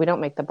bralette. We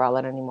don't make the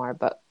bralette anymore,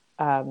 but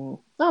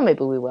well,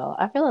 maybe we will.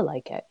 I really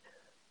like it.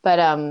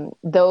 But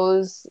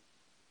those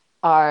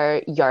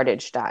are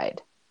yardage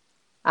dyed.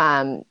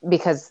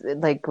 Because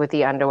like with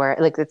the underwear,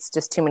 like it's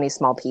just too many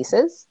small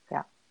pieces.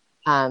 Yeah.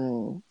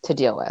 To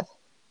deal with.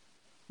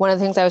 One of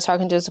the things I was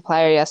talking to a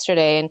supplier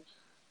yesterday, and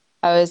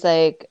I was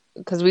like,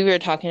 because we were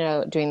talking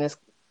about doing this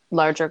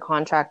larger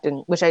contract,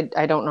 and which I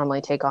don't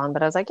normally take on,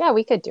 but I was like, yeah,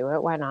 we could do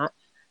it. Why not?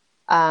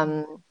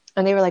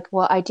 And they were like,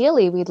 well,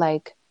 ideally we'd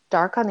like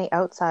dark on the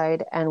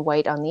outside and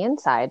white on the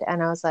inside.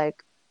 And I was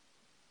like,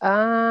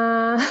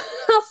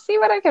 I'll see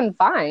what I can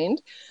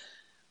find.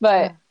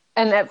 But Yeah.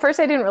 and at first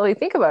I didn't really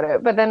think about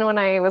it. But then when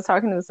I was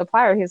talking to the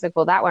supplier, he's like,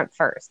 well, that went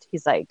first.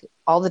 He's like,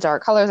 all the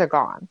dark colors are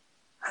gone.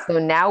 So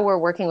now we're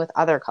working with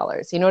other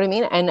colors. You know what I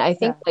mean? And I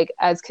think Yeah. like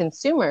as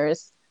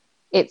consumers,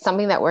 it's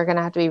something that we're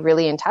gonna have to be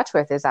really in touch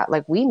with is that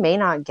like we may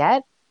not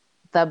get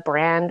the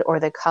brand or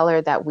the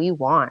color that we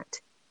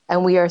want.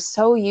 And we are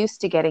so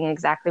used to getting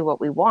exactly what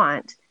we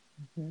want.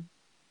 Mhm.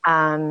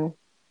 Um,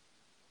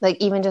 like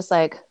even just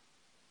like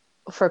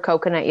for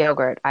coconut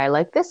yogurt, I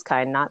like this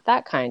kind, not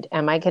that kind.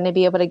 Am I going to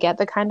be able to get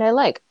the kind I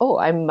like? Oh,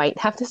 I might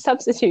have to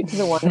substitute to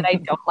the one that I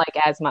don't like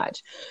as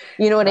much.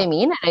 You know what I Yeah.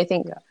 mean? And I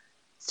think Yeah.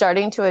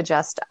 starting to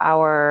adjust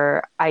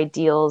our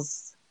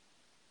ideals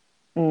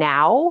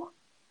now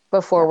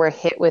before Yeah. we're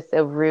hit with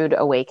a rude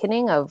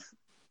awakening of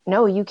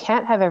no, you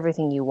can't have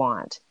everything you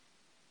want.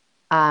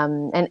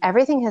 And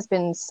everything has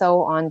been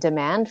so on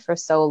demand for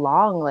so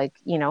long. Like,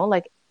 you know,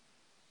 like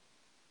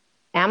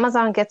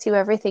Amazon gets you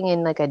everything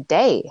in like a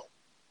day,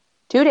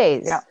 2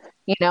 days, Yeah.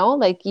 you know,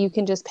 like you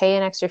can just pay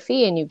an extra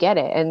fee and you get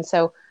it. And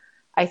so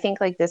I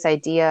think like this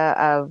idea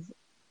of,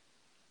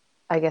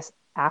 I guess,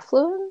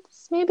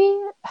 affluence maybe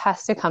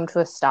has to come to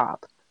a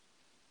stop.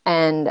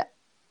 And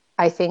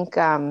I think,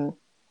 I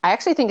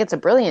actually think it's a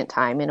brilliant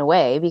time in a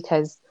way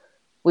because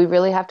we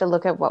really have to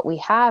look at what we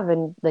have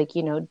and like,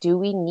 you know, do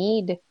we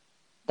need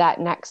that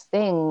next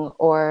thing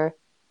or,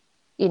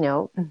 you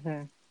know,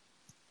 Hmm.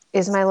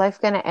 is my life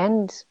going to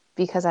end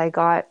because I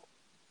got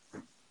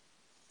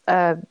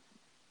a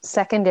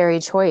secondary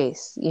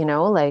choice, you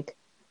know, like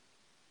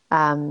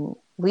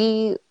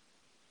we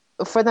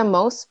for the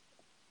most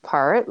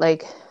part,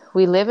 like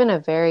we live in a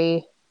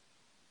very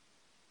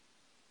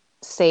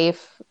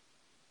safe,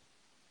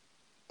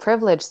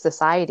 privileged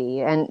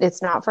society, and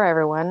it's not for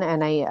everyone.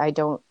 And I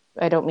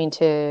don't mean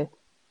to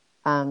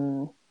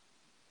um,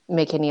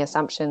 make any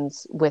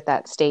assumptions with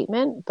that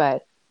statement,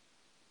 but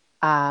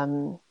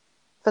um,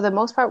 for the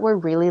most part, we're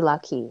really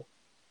lucky.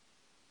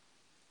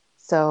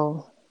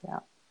 So, Yeah,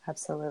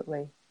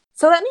 absolutely.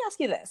 So let me ask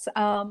you this.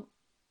 Have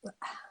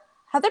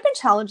there been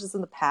challenges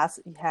in the past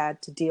that you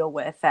had to deal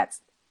with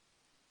that's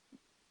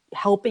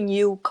helping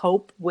you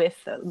cope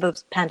with the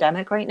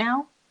pandemic right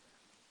now?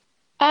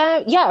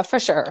 yeah, for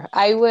sure.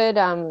 I would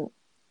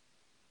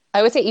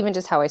say even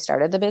just how I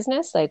started the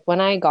business. Like when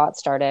I got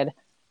started,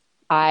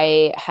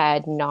 I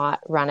had not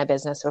run a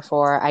business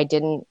before. I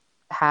didn't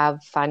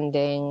have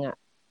funding.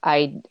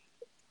 I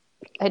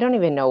I don't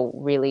even know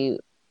really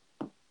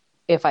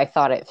if I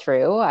thought it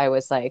through. I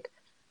was like,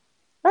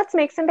 let's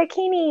make some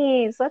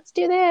bikinis. Let's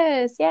do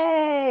this.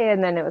 Yay.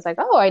 And then it was like,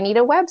 oh, I need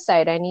a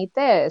website. I need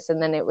this.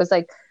 And then it was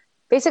like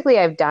basically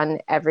I've done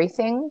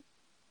everything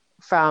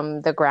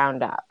from the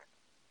ground up.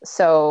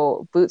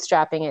 So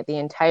bootstrapping it the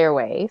entire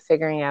way,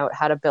 figuring out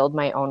how to build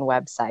my own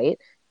website.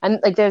 And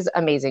like there's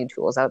amazing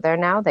tools out there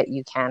now that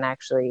you can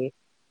actually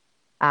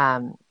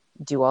um,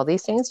 do all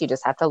these things. You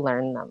just have to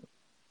learn them.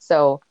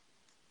 So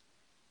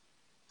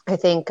I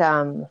think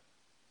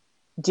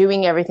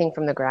doing everything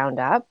from the ground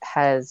up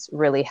has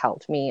really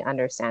helped me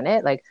understand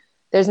it. Like,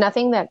 there's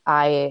nothing that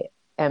I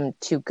am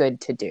too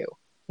good to do.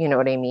 You know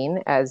what I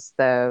mean? As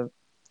the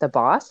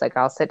boss, like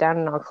I'll sit down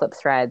and I'll clip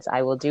threads.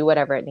 I will do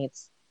whatever it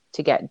needs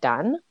to get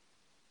done.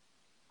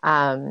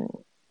 Um,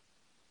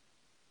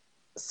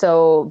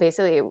 so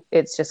basically,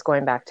 it's just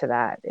going back to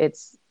that.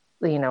 It's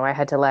you know, I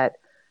had to let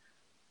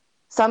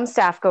some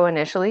staff go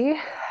initially,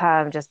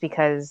 just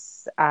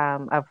because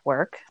of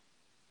work,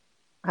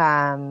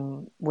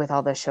 with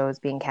all the shows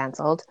being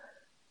canceled.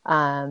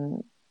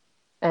 Um,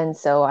 and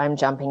so I'm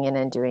jumping in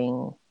and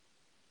doing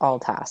all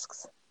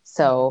tasks. Mm-hmm.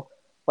 So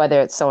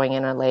whether it's sewing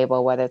in a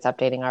label, whether it's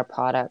updating our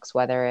products,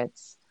 whether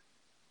it's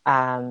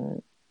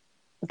um,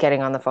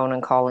 getting on the phone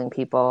and calling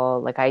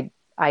people, like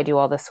I do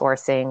all the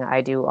sourcing,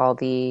 I do all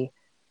the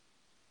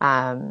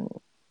um,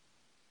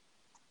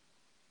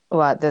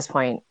 well at this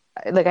point,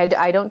 like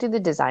I don't do the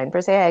design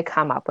per se. I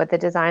come up with the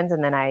designs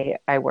and then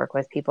I work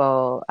with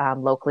people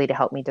locally to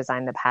help me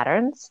design the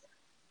patterns.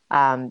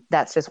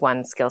 That's just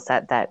one skill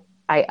set that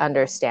I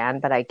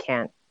understand, but I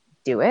can't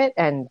do it.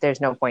 And there's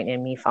no point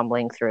in me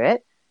fumbling through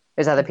it.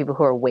 There's other people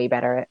who are way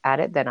better at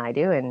it than I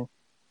do.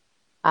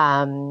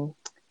 Um,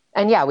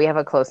 and yeah, we have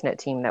a close knit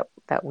team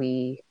that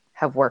we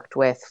have worked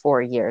with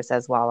for years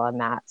as well on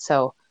that.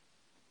 So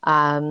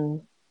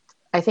um,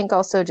 I think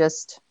also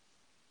just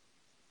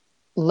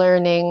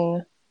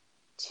learning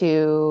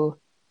to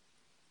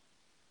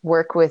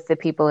work with the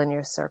people in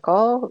your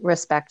circle,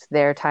 respect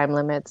their time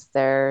limits,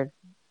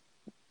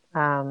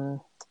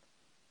 um,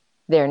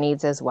 their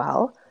needs as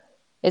well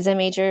is a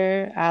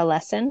major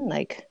lesson.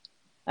 Like,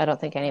 I don't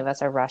think any of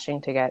us are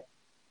rushing to get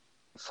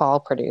fall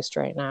produced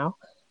right now.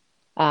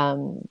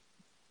 Um,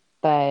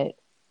 but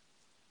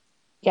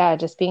yeah,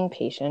 just being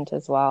patient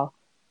as well.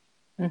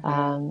 Mm-hmm.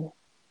 Um,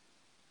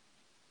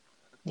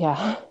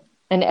 yeah.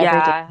 And every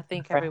day Yeah, I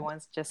think different.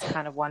 everyone's just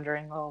kind of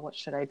wondering, oh, what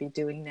should I be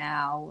doing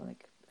now?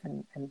 Like,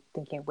 and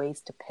thinking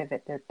ways to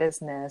pivot their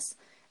business.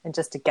 and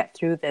just to get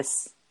through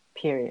this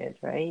period,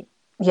 right?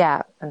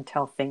 Yeah.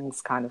 Until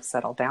things kind of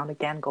settle down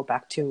again, go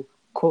back to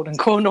quote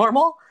unquote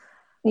normal.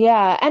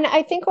 Yeah. And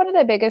I think one of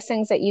the biggest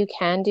things that you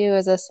can do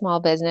as a small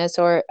business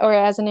or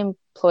as an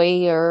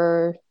employee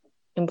or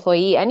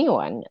employee,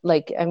 anyone,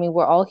 like, I mean,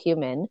 we're all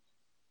human.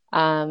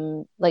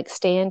 Like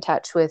stay in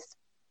touch with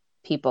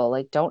people,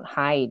 like don't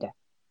hide.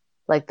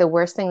 Like the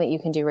worst thing that you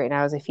can do right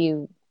now is if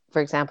you,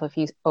 for example, if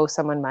you owe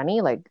someone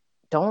money, like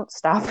don't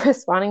stop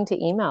responding to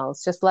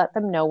emails. Just let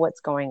them know what's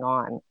going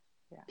on.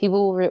 Yeah.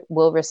 People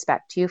will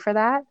respect you for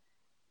that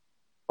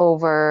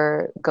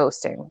over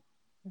ghosting.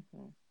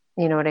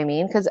 Mm-hmm. You know what I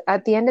mean? Because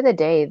at the end of the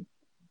day,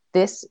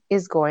 this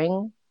is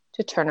going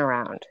to turn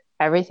around.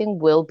 Everything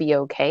will be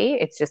okay.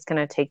 It's just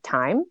going to take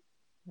time.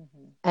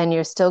 Mm-hmm. And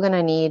you're still going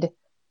to need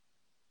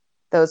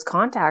those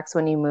contacts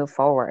when you move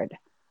forward.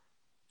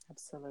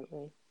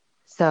 Absolutely.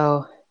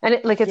 So, and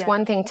it's Yeah.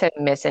 one thing to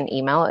miss an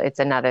email. It's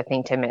another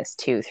thing to miss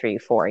 2, 3,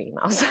 4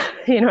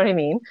 emails. You know what I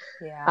mean?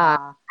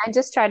 Yeah. And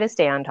just try to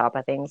stay on top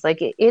of things. Like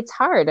it's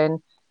hard.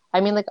 And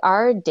I mean, like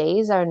our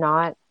days are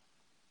not,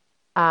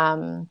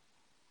 um,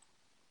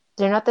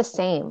 they're not the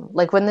same.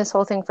 Like when this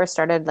whole thing first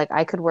started, like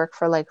I could work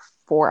for like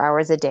 4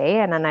 hours a day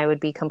and then I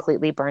would be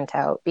completely burnt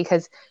out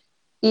because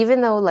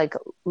even though like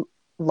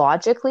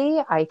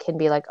logically I can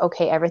be like,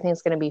 okay,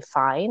 everything's going to be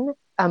fine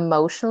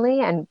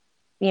emotionally. And,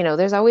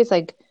 there's always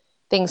like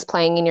things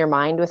playing in your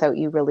mind without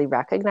you really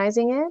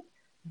recognizing it.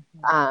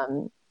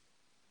 Mm-hmm.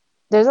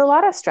 There's a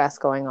lot of stress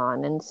going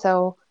on. And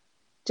so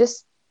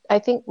just, I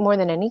think more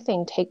than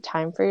anything, take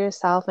time for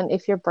yourself. And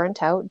if you're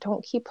burnt out,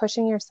 don't keep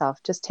pushing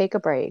yourself. Just take a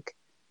break,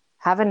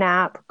 have a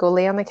nap, go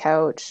lay on the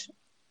couch,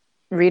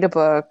 read a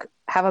book,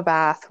 have a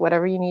bath,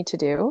 whatever you need to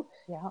do.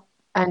 Yeah.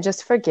 And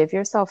just forgive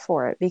yourself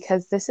for it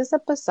because this is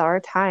a bizarre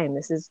time.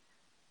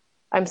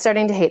 I'm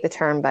starting to hate the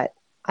term, but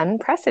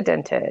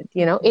unprecedented.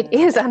 It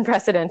is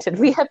unprecedented.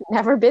 We have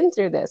never been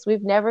through this.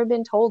 We've never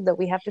been told that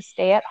we have to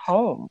stay at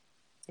home.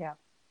 Yeah.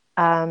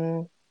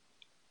 Like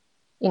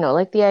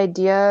the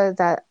idea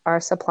that our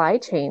supply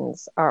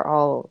chains are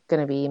all going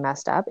to be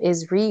messed up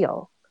is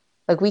real.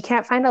 Like we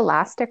can't find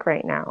elastic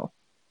right now.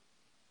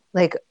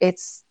 Like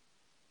it's,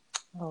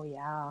 Oh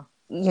yeah.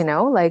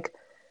 like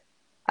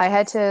I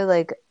had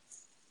to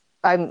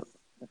I'm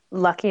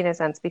lucky in a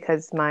sense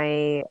because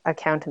my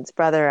accountant's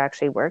brother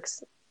actually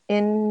works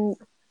in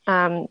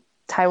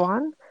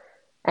Taiwan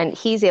and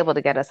he's able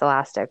to get us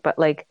elastic, but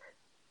like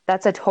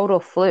that's a total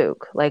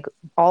fluke. Like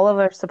all of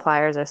our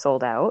suppliers are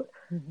sold out.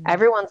 Mm-hmm.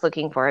 Everyone's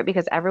looking for it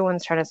because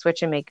everyone's trying to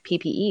switch and make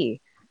PPE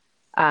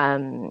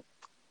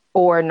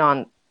or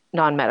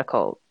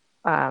non-medical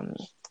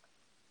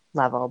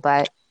level.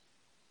 But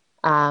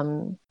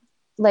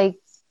like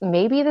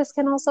maybe this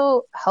can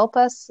also help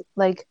us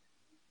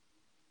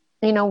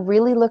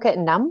really look at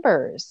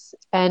numbers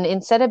and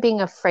instead of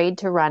being afraid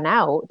to run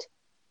out,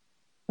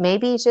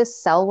 maybe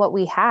just sell what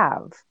we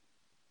have.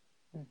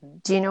 Mm-hmm.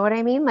 Do you know what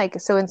I mean? Like,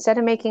 so instead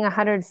of making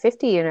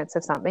 150 units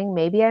of something,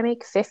 maybe I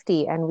make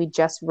 50 and we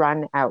just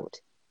run out.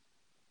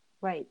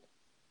 Right.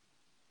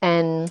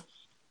 And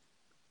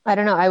I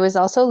don't know. I was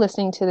also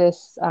listening to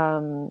this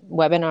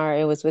webinar.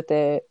 It was with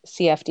the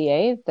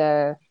CFDA,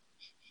 the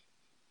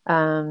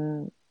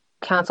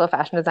Council of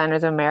Fashion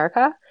Designers of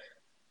America.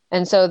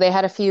 And so they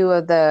had a few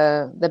of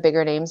the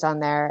bigger names on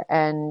there,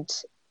 and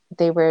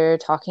they were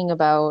talking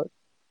about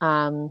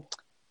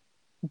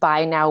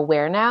buy now,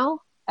 wear now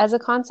as a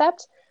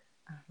concept.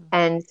 Uh-huh.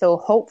 And so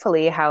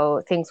hopefully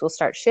how things will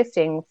start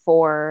shifting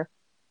for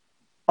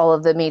all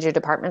of the major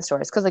department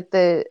stores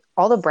because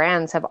all the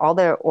brands have all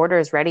their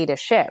orders ready to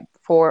ship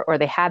or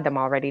they had them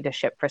all ready to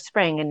ship for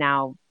spring, and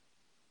now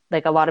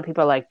like a lot of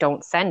people are like,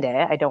 don't send it,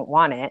 I don't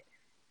want it.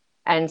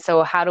 And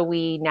so how do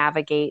we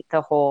navigate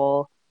the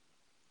whole,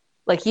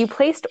 like you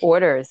placed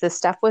orders, this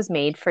stuff was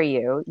made for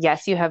you,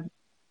 yes, you have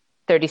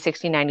 30,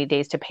 60, 90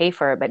 days to pay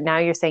for it, but now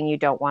you're saying you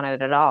don't want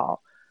it at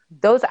all.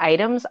 Those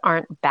items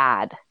aren't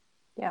bad.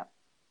 Yeah.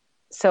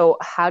 So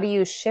how do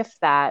you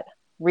shift that,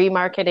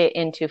 remarket it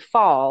into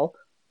fall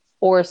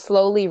or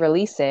slowly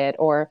release it?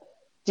 Or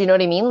do you know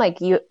what I mean? Like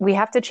we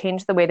have to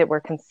change the way that we're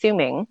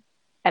consuming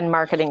and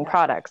marketing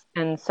products.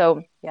 And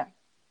so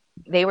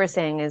they were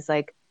saying is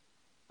like,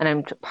 and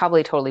I'm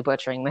probably totally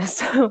butchering this,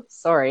 so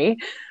sorry,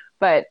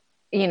 but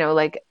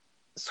like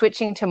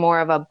switching to more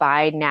of a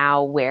buy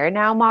now, wear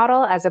now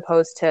model, as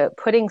opposed to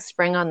putting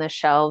spring on the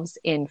shelves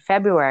in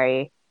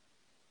February,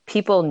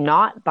 people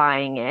not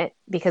buying it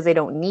because they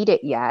don't need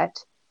it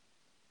yet,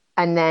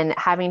 and then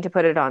having to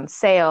put it on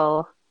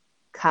sale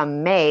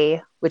come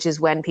May, which is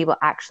when people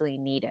actually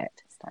need it.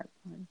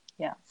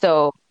 Yeah.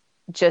 So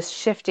just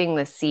shifting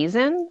the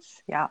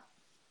seasons. Yeah.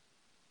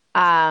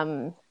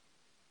 I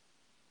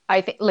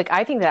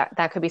think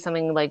that could be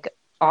something like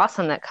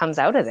awesome that comes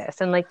out of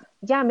this. And like,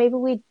 yeah,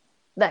 maybe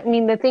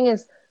the thing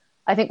is,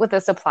 I think with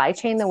the supply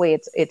chain, the way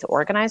it's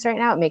organized right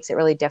now, it makes it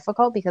really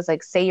difficult because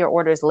like, say your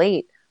order's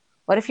late.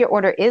 What if your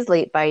order is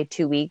late by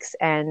 2 weeks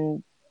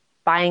and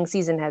buying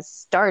season has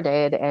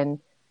started and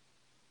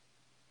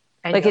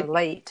And Like you're it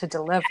late to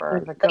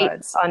deliver the late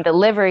goods. on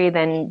delivery,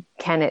 then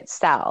can it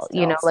sell?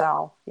 Still Like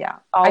sell. Yeah.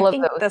 I all of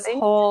think those this things.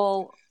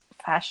 whole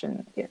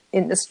fashion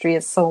industry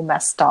is so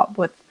messed up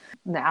with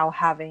now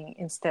having,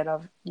 instead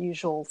of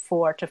usual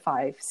 4 to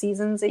 5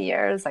 seasons a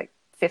year, it's like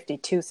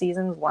 52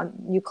 seasons, one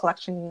new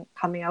collection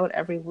coming out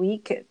every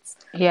week. It's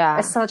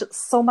Yeah. such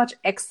so much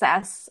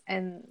excess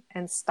and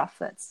stuff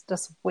that's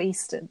just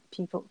wasted.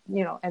 People,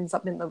 ends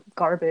up in the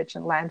garbage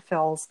and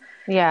landfills.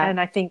 Yeah.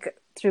 And I think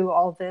through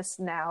all this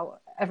now,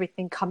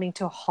 everything coming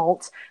to a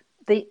halt,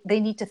 they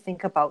need to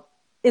think about,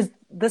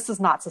 this is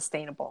not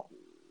sustainable,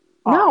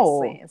 No.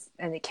 obviously,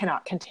 and it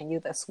cannot continue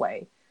this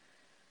way.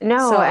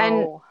 No.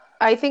 And So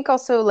I think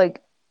also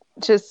like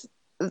just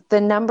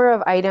the number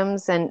of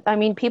items, and I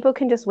mean people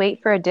can just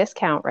wait for a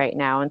discount right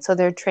now, and so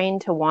they're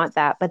trained to want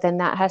that, but then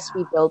that has to be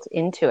yeah, built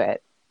into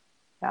it.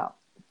 yeah,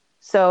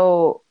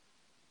 So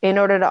in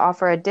order to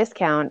offer a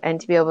discount and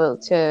to be able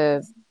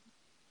to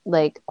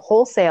like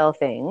wholesale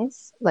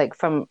things, like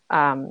from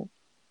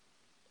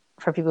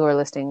for people who are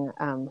listening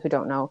who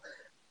don't know,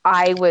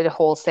 I would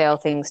wholesale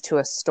things to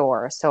a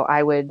store. So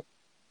I would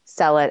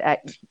sell it at,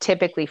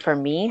 typically for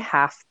me,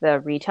 half the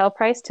retail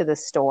price to the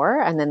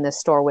store, and then the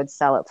store would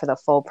sell it for the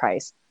full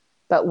price.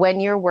 But when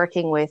you're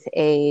working with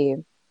a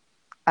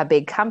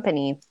big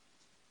company,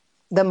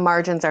 the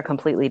margins are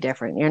completely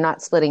different. You're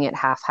not splitting it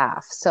half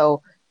half.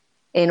 So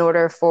in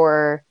order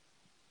for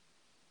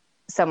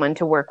someone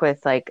to work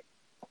with like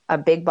a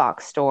big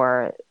box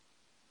store,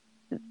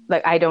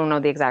 like I don't know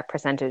the exact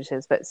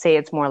percentages, but say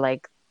it's more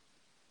like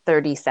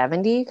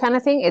 30/70 kind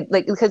of thing. It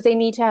like because they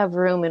need to have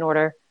room in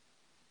order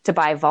to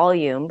buy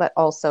volume, but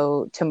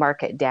also to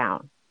mark it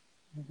down.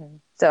 mm-hmm.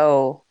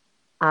 So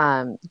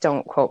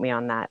don't quote me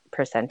on that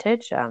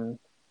percentage.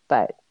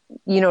 But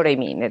you know what I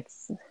mean?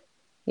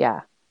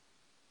 Yeah,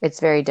 it's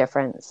very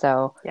different.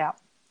 So, Yeah.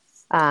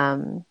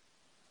 um,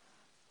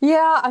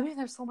 Yeah, I mean,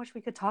 there's so much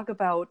we could talk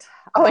about.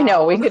 oh, I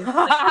know we could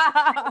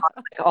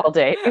all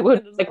day. It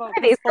would Just like, why about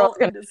are this these girls whole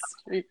gonna.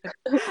 industry,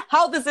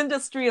 how this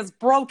industry is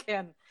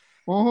broken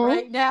Mhm.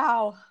 right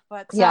now.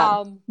 But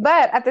Yeah.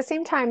 But at the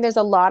same time, there's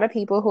a lot of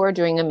people who are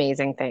doing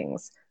amazing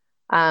things.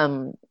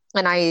 Um,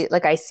 and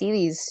I see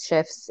these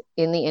shifts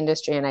in the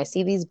industry and I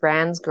see these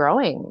brands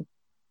growing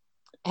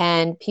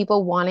and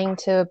people wanting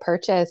to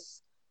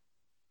purchase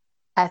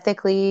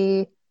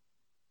ethically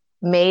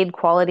made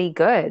quality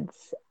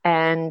goods.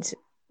 And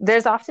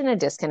there's often a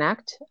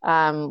disconnect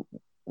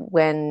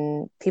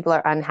when people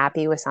are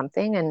unhappy with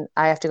something. And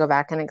I have to go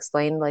back and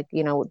explain, like,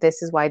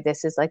 this is why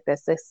this is like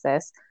this.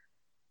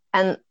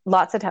 And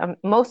lots of time,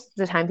 most of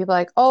the time, people are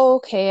like, oh,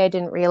 okay, I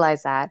didn't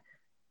realize that.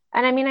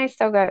 And I mean, I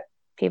still got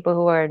people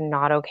who are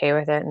not okay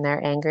with it and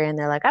they're angry and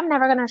they're like, I'm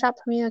never going to shop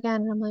from you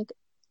again. And I'm like,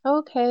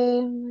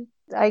 okay,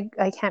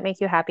 I can't make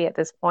you happy at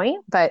this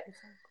point, but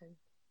exactly.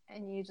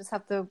 And you just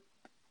have to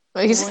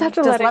you just have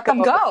to just let it let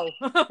them go.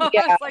 go.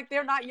 Yeah. It's like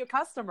they're not your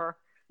customer.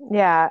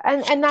 Yeah.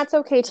 And that's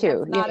okay Because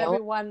too, not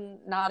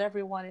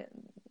everyone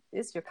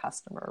is your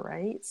customer,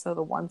 right? So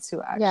the ones who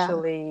Yeah,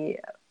 actually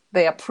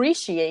they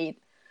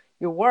appreciate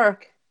your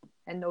work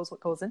and knows what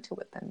goes into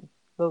it, then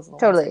those are the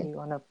ones that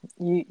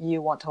totally.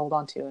 you want to hold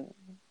on to,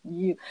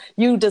 and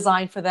you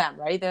design for them,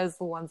 right? Those are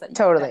the ones that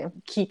Totally.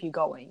 keep you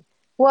going.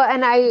 Well,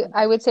 and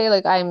I would say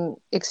like I'm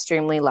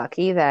extremely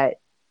lucky that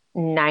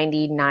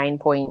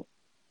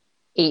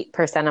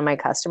 99.8% of my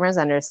customers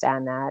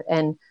understand that.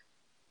 And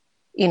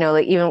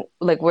like even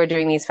like we're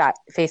doing these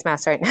face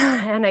masks right now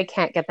and I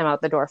can't get them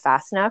out the door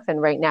fast enough.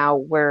 And right now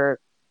we're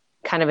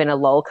kind of in a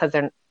lull because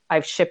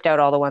I've shipped out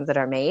all the ones that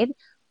are made.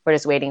 We're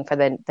just waiting for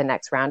the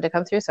next round to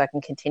come through so I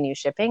can continue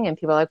shipping. And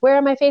people are like, where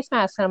are my face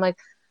masks? And I'm like,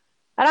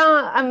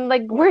 I'm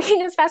like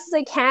working as fast as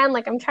I can.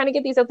 Like I'm trying to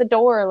get these out the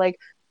door. Like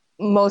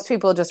most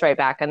people just write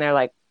back and they're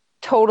like,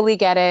 totally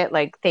get it.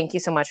 Like, thank you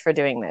so much for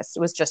doing this. It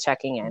was just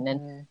checking in. And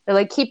Mm-hmm. they're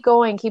like, keep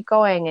going, keep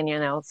going.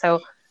 And, so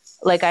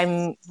like,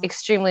 I'm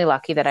extremely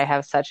lucky that I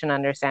have such an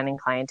understanding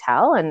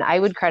clientele. And I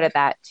would credit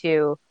that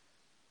to,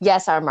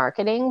 yes, our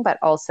marketing, but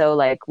also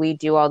like we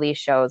do all these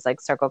shows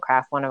like Circle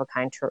Craft, One of a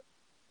Kind,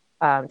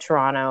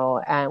 Toronto,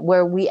 and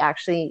where we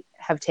actually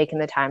have taken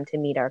the time to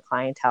meet our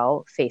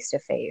clientele face to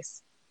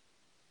face.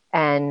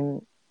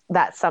 And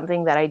that's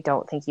something that I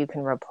don't think you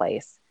can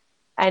replace.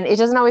 And it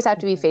doesn't always have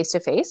to be Mm-hmm. face to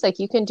face. Like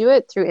you can do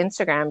it through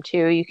Instagram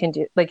too. You can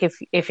do like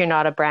if you're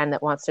not a brand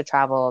that wants to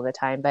travel all the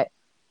time, but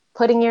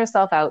putting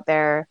yourself out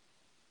there,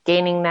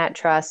 gaining that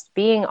trust,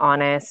 being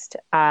honest.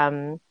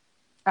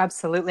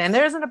 Absolutely. And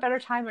there isn't a better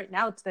time right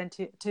now than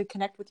to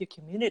connect with your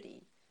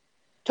community.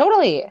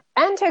 Totally.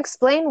 And to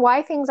explain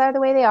why things are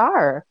the way they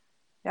are.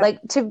 Yeah. Like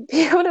to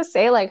be able to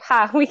say like,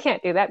 we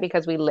can't do that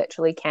because we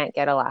literally can't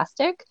get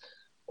elastic,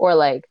 or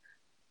like,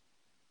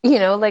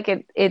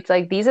 like it's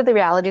like these are the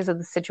realities of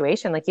the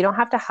situation. Like you don't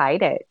have to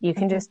hide it. You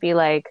can Mm-hmm. just be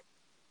like,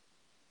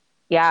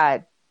 yeah,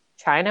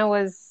 China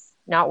was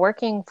not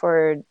working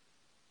for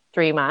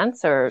 3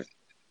 months, or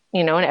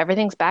and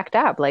everything's backed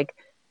up. Like,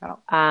 Yeah.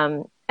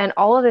 and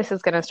all of this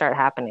is going to start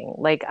happening.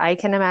 Like I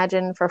can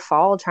imagine for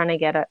fall trying to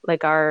get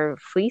like our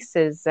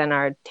fleeces and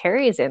our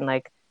terries in,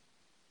 like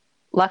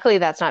luckily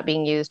that's not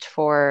being used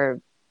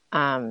for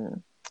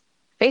um,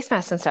 face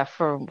masks and stuff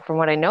from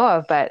what I know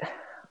of. But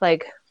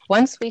like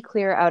once we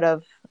clear out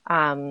of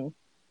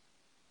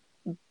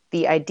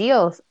the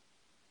ideal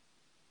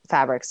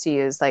fabrics to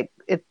use, like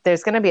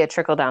there's going to be a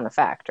trickle down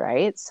effect,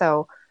 right?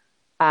 So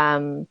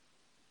um,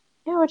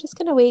 yeah, we're just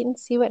going to wait and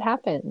see what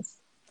happens.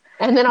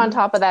 And then on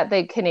top of that,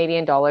 the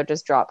Canadian dollar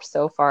just dropped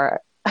so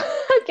far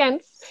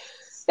against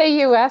the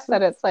US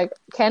that it's like,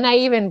 can I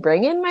even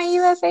bring in my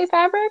USA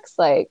fabrics?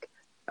 Like,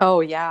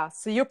 Oh, yeah.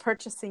 So you're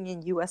purchasing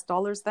in US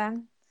dollars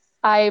then?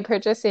 I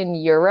purchase in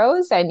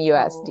euros and Oh,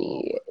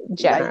 USD yikes.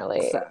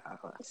 generally.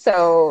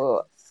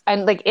 So,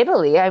 and like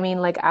Italy, I mean,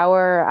 like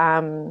our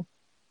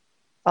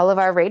all of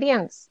our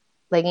Radiance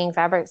legging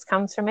fabrics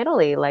comes from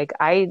Italy. Like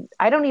I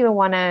don't even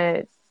want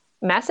to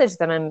message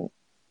them and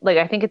like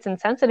I think it's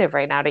insensitive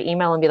right now to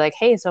email and be like,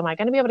 "Hey, so am I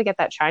going to be able to get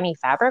that shiny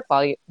fabric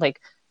while you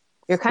like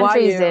your Why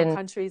country's your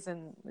countries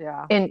in,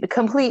 yeah, in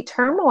complete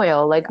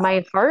turmoil?" Like yeah.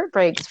 my heart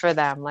breaks for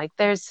them. Like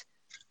there's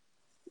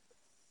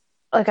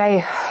like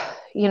I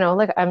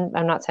like I'm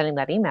not sending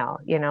that email,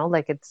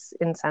 like it's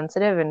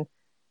insensitive and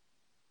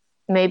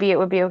maybe it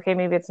would be okay,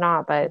 maybe it's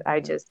not, but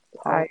I Mhm. just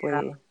I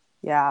Probably,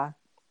 yeah.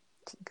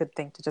 Good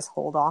thing to just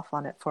hold off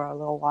on it for a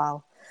little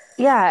while.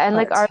 yeah, and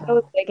like But are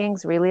those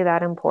leggings really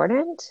that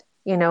important?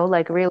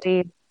 Like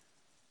really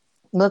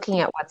looking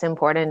at what's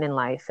important in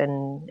life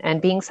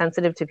and being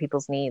sensitive to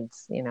people's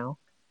needs.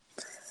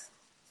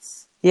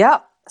 yeah.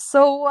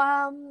 So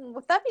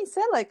with that being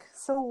said, like,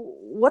 so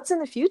what's in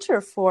the future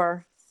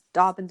for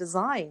Dobbin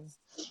Design?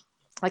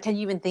 Like, can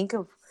you even think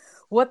of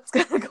what's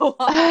gonna go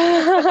on?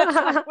 That's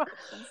my question.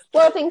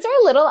 Well, things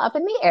are a little up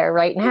in the air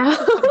right now.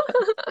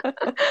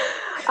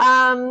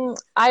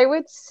 I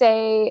would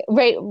say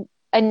right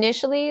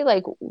initially,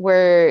 like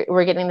we're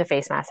getting the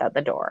face mask out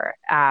the door,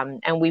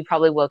 and we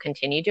probably will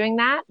continue doing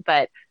that.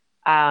 But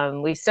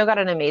we've still got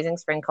an amazing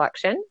spring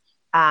collection.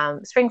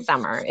 Spring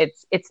summer,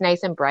 it's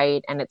nice and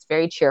bright and it's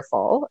very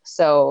cheerful.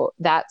 So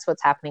that's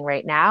what's happening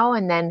right now.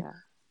 And then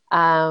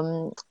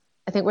Yeah.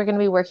 I think we're going to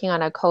be working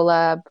on a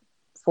collab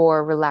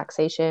for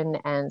relaxation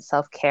and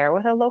self care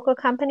with a local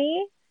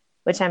company,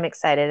 which I'm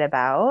excited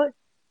about.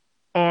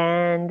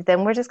 And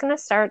then we're just going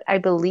to start, I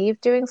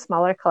believe, doing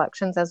smaller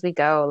collections as we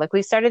go. Like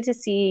we started to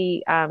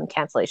see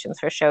cancellations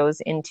for shows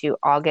into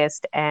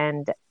August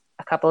and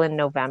a couple in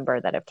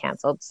November that have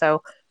canceled.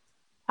 So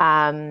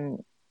um,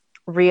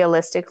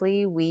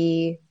 realistically,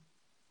 we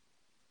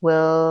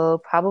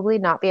will probably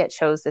not be at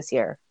shows this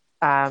year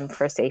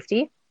for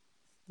safety.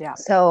 Yeah.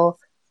 So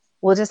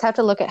we'll just have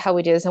to look at how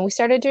we do this. And we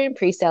started doing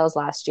pre-sales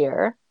last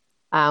year,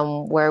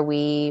 where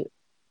we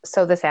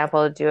sew the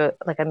sample, do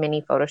like a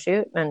mini photo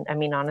shoot. And I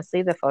mean,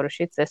 honestly, the photo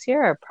shoots this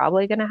year are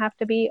probably going to have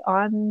to be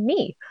on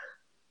me,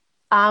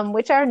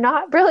 which are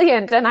not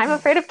brilliant. And I'm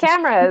afraid of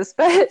cameras,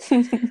 but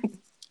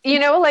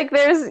like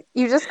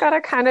you just got to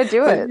kind of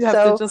do But it. you have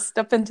to So just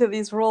step into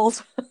these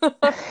roles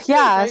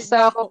yeah, right so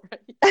now,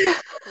 right?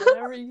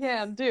 Whatever you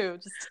can do,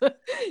 just to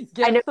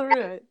I know get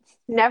through it.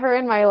 never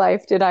in my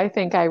life did I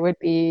think I would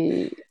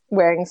be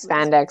wearing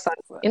spandex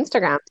on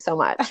Instagram so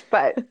much,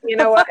 but you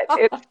know what?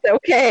 It's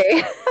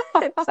okay.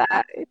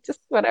 It's just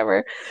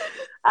whatever.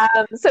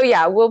 So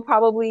yeah, we'll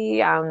probably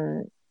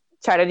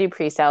try to do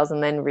pre-sales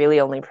and then really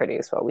only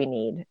produce what we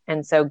need,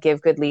 and so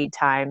give good lead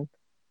time.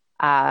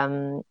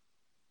 Um,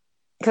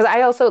 because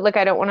I also like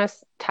I don't want to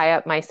tie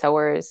up my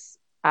sewers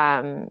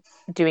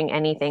doing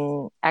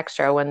anything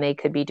extra when they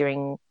could be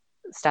doing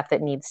stuff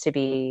that needs to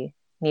be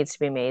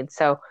made.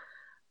 So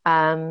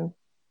um,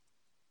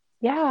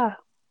 yeah,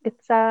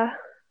 it's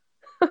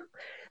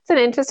it's an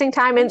interesting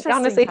time, and Interesting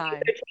honestly, things time.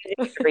 are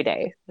changing every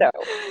day. So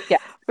yeah.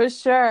 For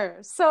sure.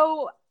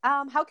 So,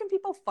 how can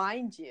people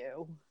find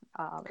you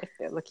if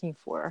they're looking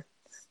for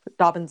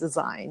Dobbin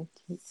Design?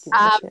 Do you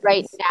want to share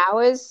Right this? now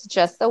is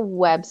just the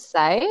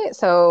website,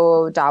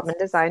 so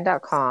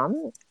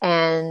dobbindesign.com.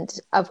 And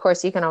of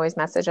course, you can always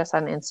message us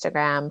on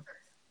Instagram.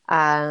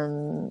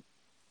 Um,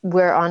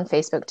 we're on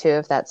Facebook too,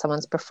 if that's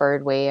someone's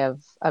preferred way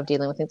of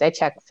dealing with things. I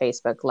check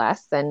Facebook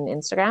less than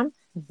Instagram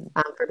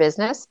Mhm. for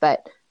business,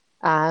 but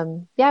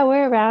yeah,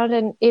 we're around.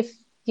 And if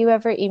you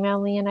ever email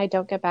me and I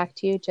don't get back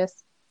to you,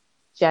 just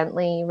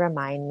gently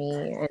remind me,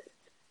 and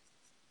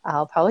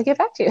I'll probably get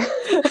back to you.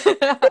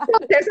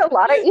 There's a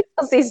lot of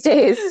emails these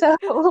days, so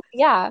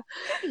yeah.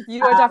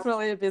 You are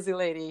definitely a busy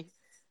lady,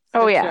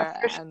 Oh for yeah,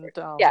 sure. for sure.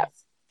 And Yeah.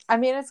 I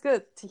mean, it's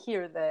good to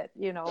hear that,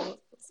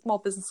 small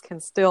business can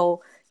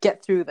still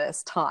get through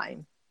this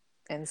time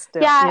and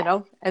still,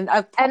 Yeah, and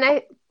I've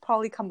and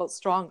probably come out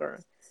stronger.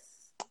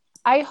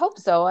 I hope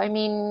so. I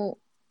mean,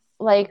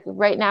 like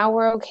right now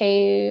we're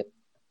okay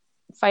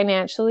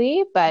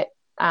financially, but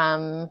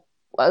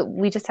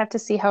we just have to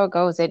see how it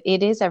goes. It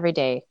is every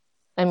day.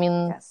 I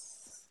mean,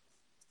 Yes.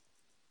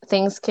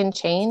 things can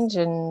change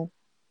and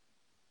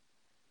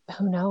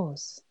who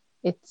knows?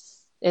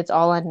 It's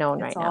all unknown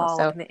It's right now. all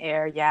So, up in the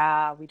air.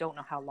 Yeah, we don't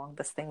know how long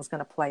this thing's going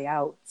to play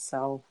out.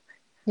 So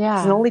we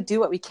can yeah, only do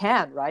what we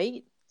can,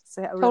 right?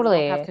 So I really don't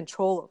have totally.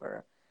 control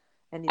over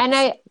any of And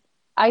this.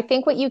 I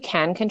think what you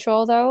can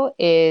control though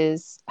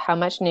is how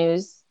much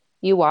news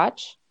you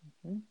watch,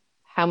 Mm-hmm.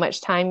 how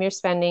much time you're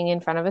spending in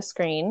front of a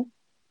screen,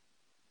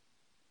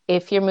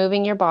 if you're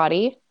moving your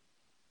body,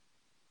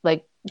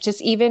 like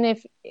just even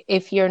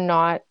if you're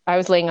not, I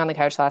was laying on the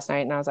couch last night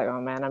and I was like,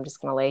 oh man, I'm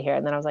just gonna lay here.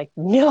 And then I was like,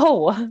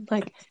 no,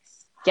 like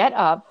get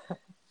up,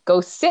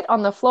 go sit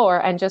on the floor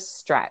and just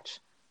stretch.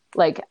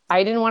 Like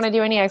I didn't want to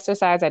do any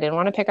exercise. I didn't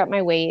want to pick up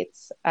my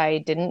weights. I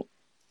didn't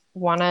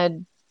want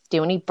to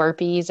do any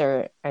burpees,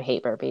 or I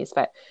hate burpees,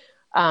 but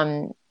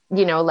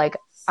like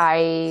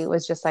I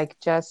was just like,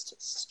 just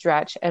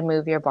stretch and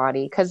move your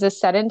body. Because the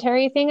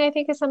sedentary thing, I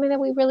think, is something that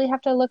we really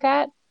have to look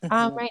at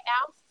right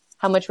now,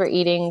 how much we're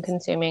eating,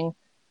 consuming,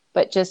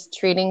 but just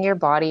treating your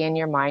body and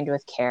your mind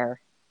with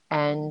care.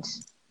 And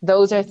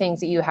those are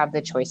things that you have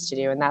the choice to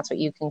do, and that's what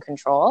you can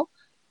control.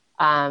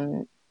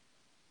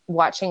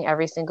 Watching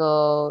every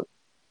single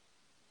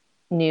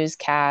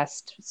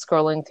newscast,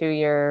 scrolling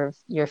through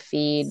your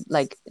feed,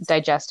 like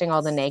digesting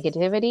all the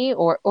negativity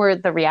or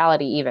the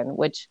reality even,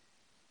 which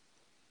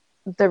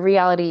the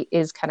reality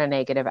is kind of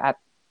negative at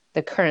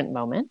the current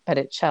moment, but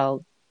it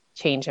shall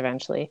change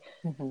eventually.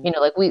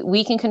 Like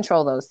we can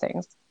control those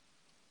things.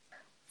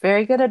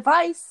 Very good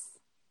advice.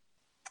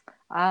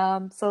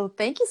 So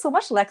thank you so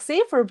much,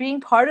 Lexi, for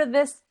being part of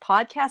this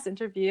podcast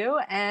interview.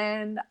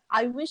 And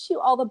I wish you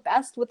all the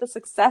best with the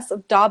success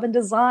of Dobbin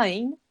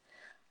Design.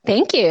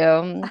 Thank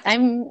you.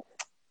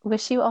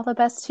 Wish you all the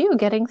best too,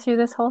 getting through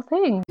this whole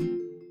thing.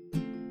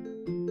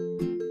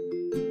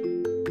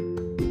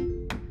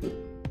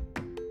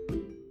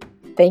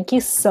 Thank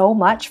you so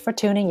much for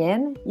tuning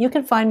in. You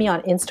can find me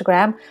on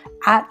Instagram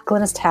at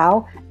Glynis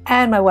Tao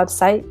and my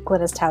website,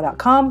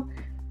 glynistao.com.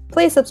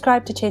 Please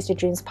subscribe to Chase Your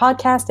Dreams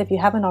podcast if you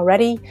haven't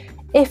already.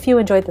 If you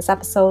enjoyed this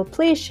episode,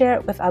 please share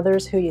it with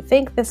others who you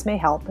think this may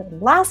help.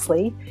 And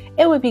lastly,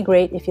 it would be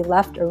great if you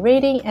left a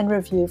rating and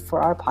review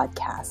for our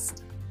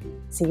podcast.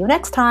 See you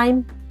next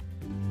time.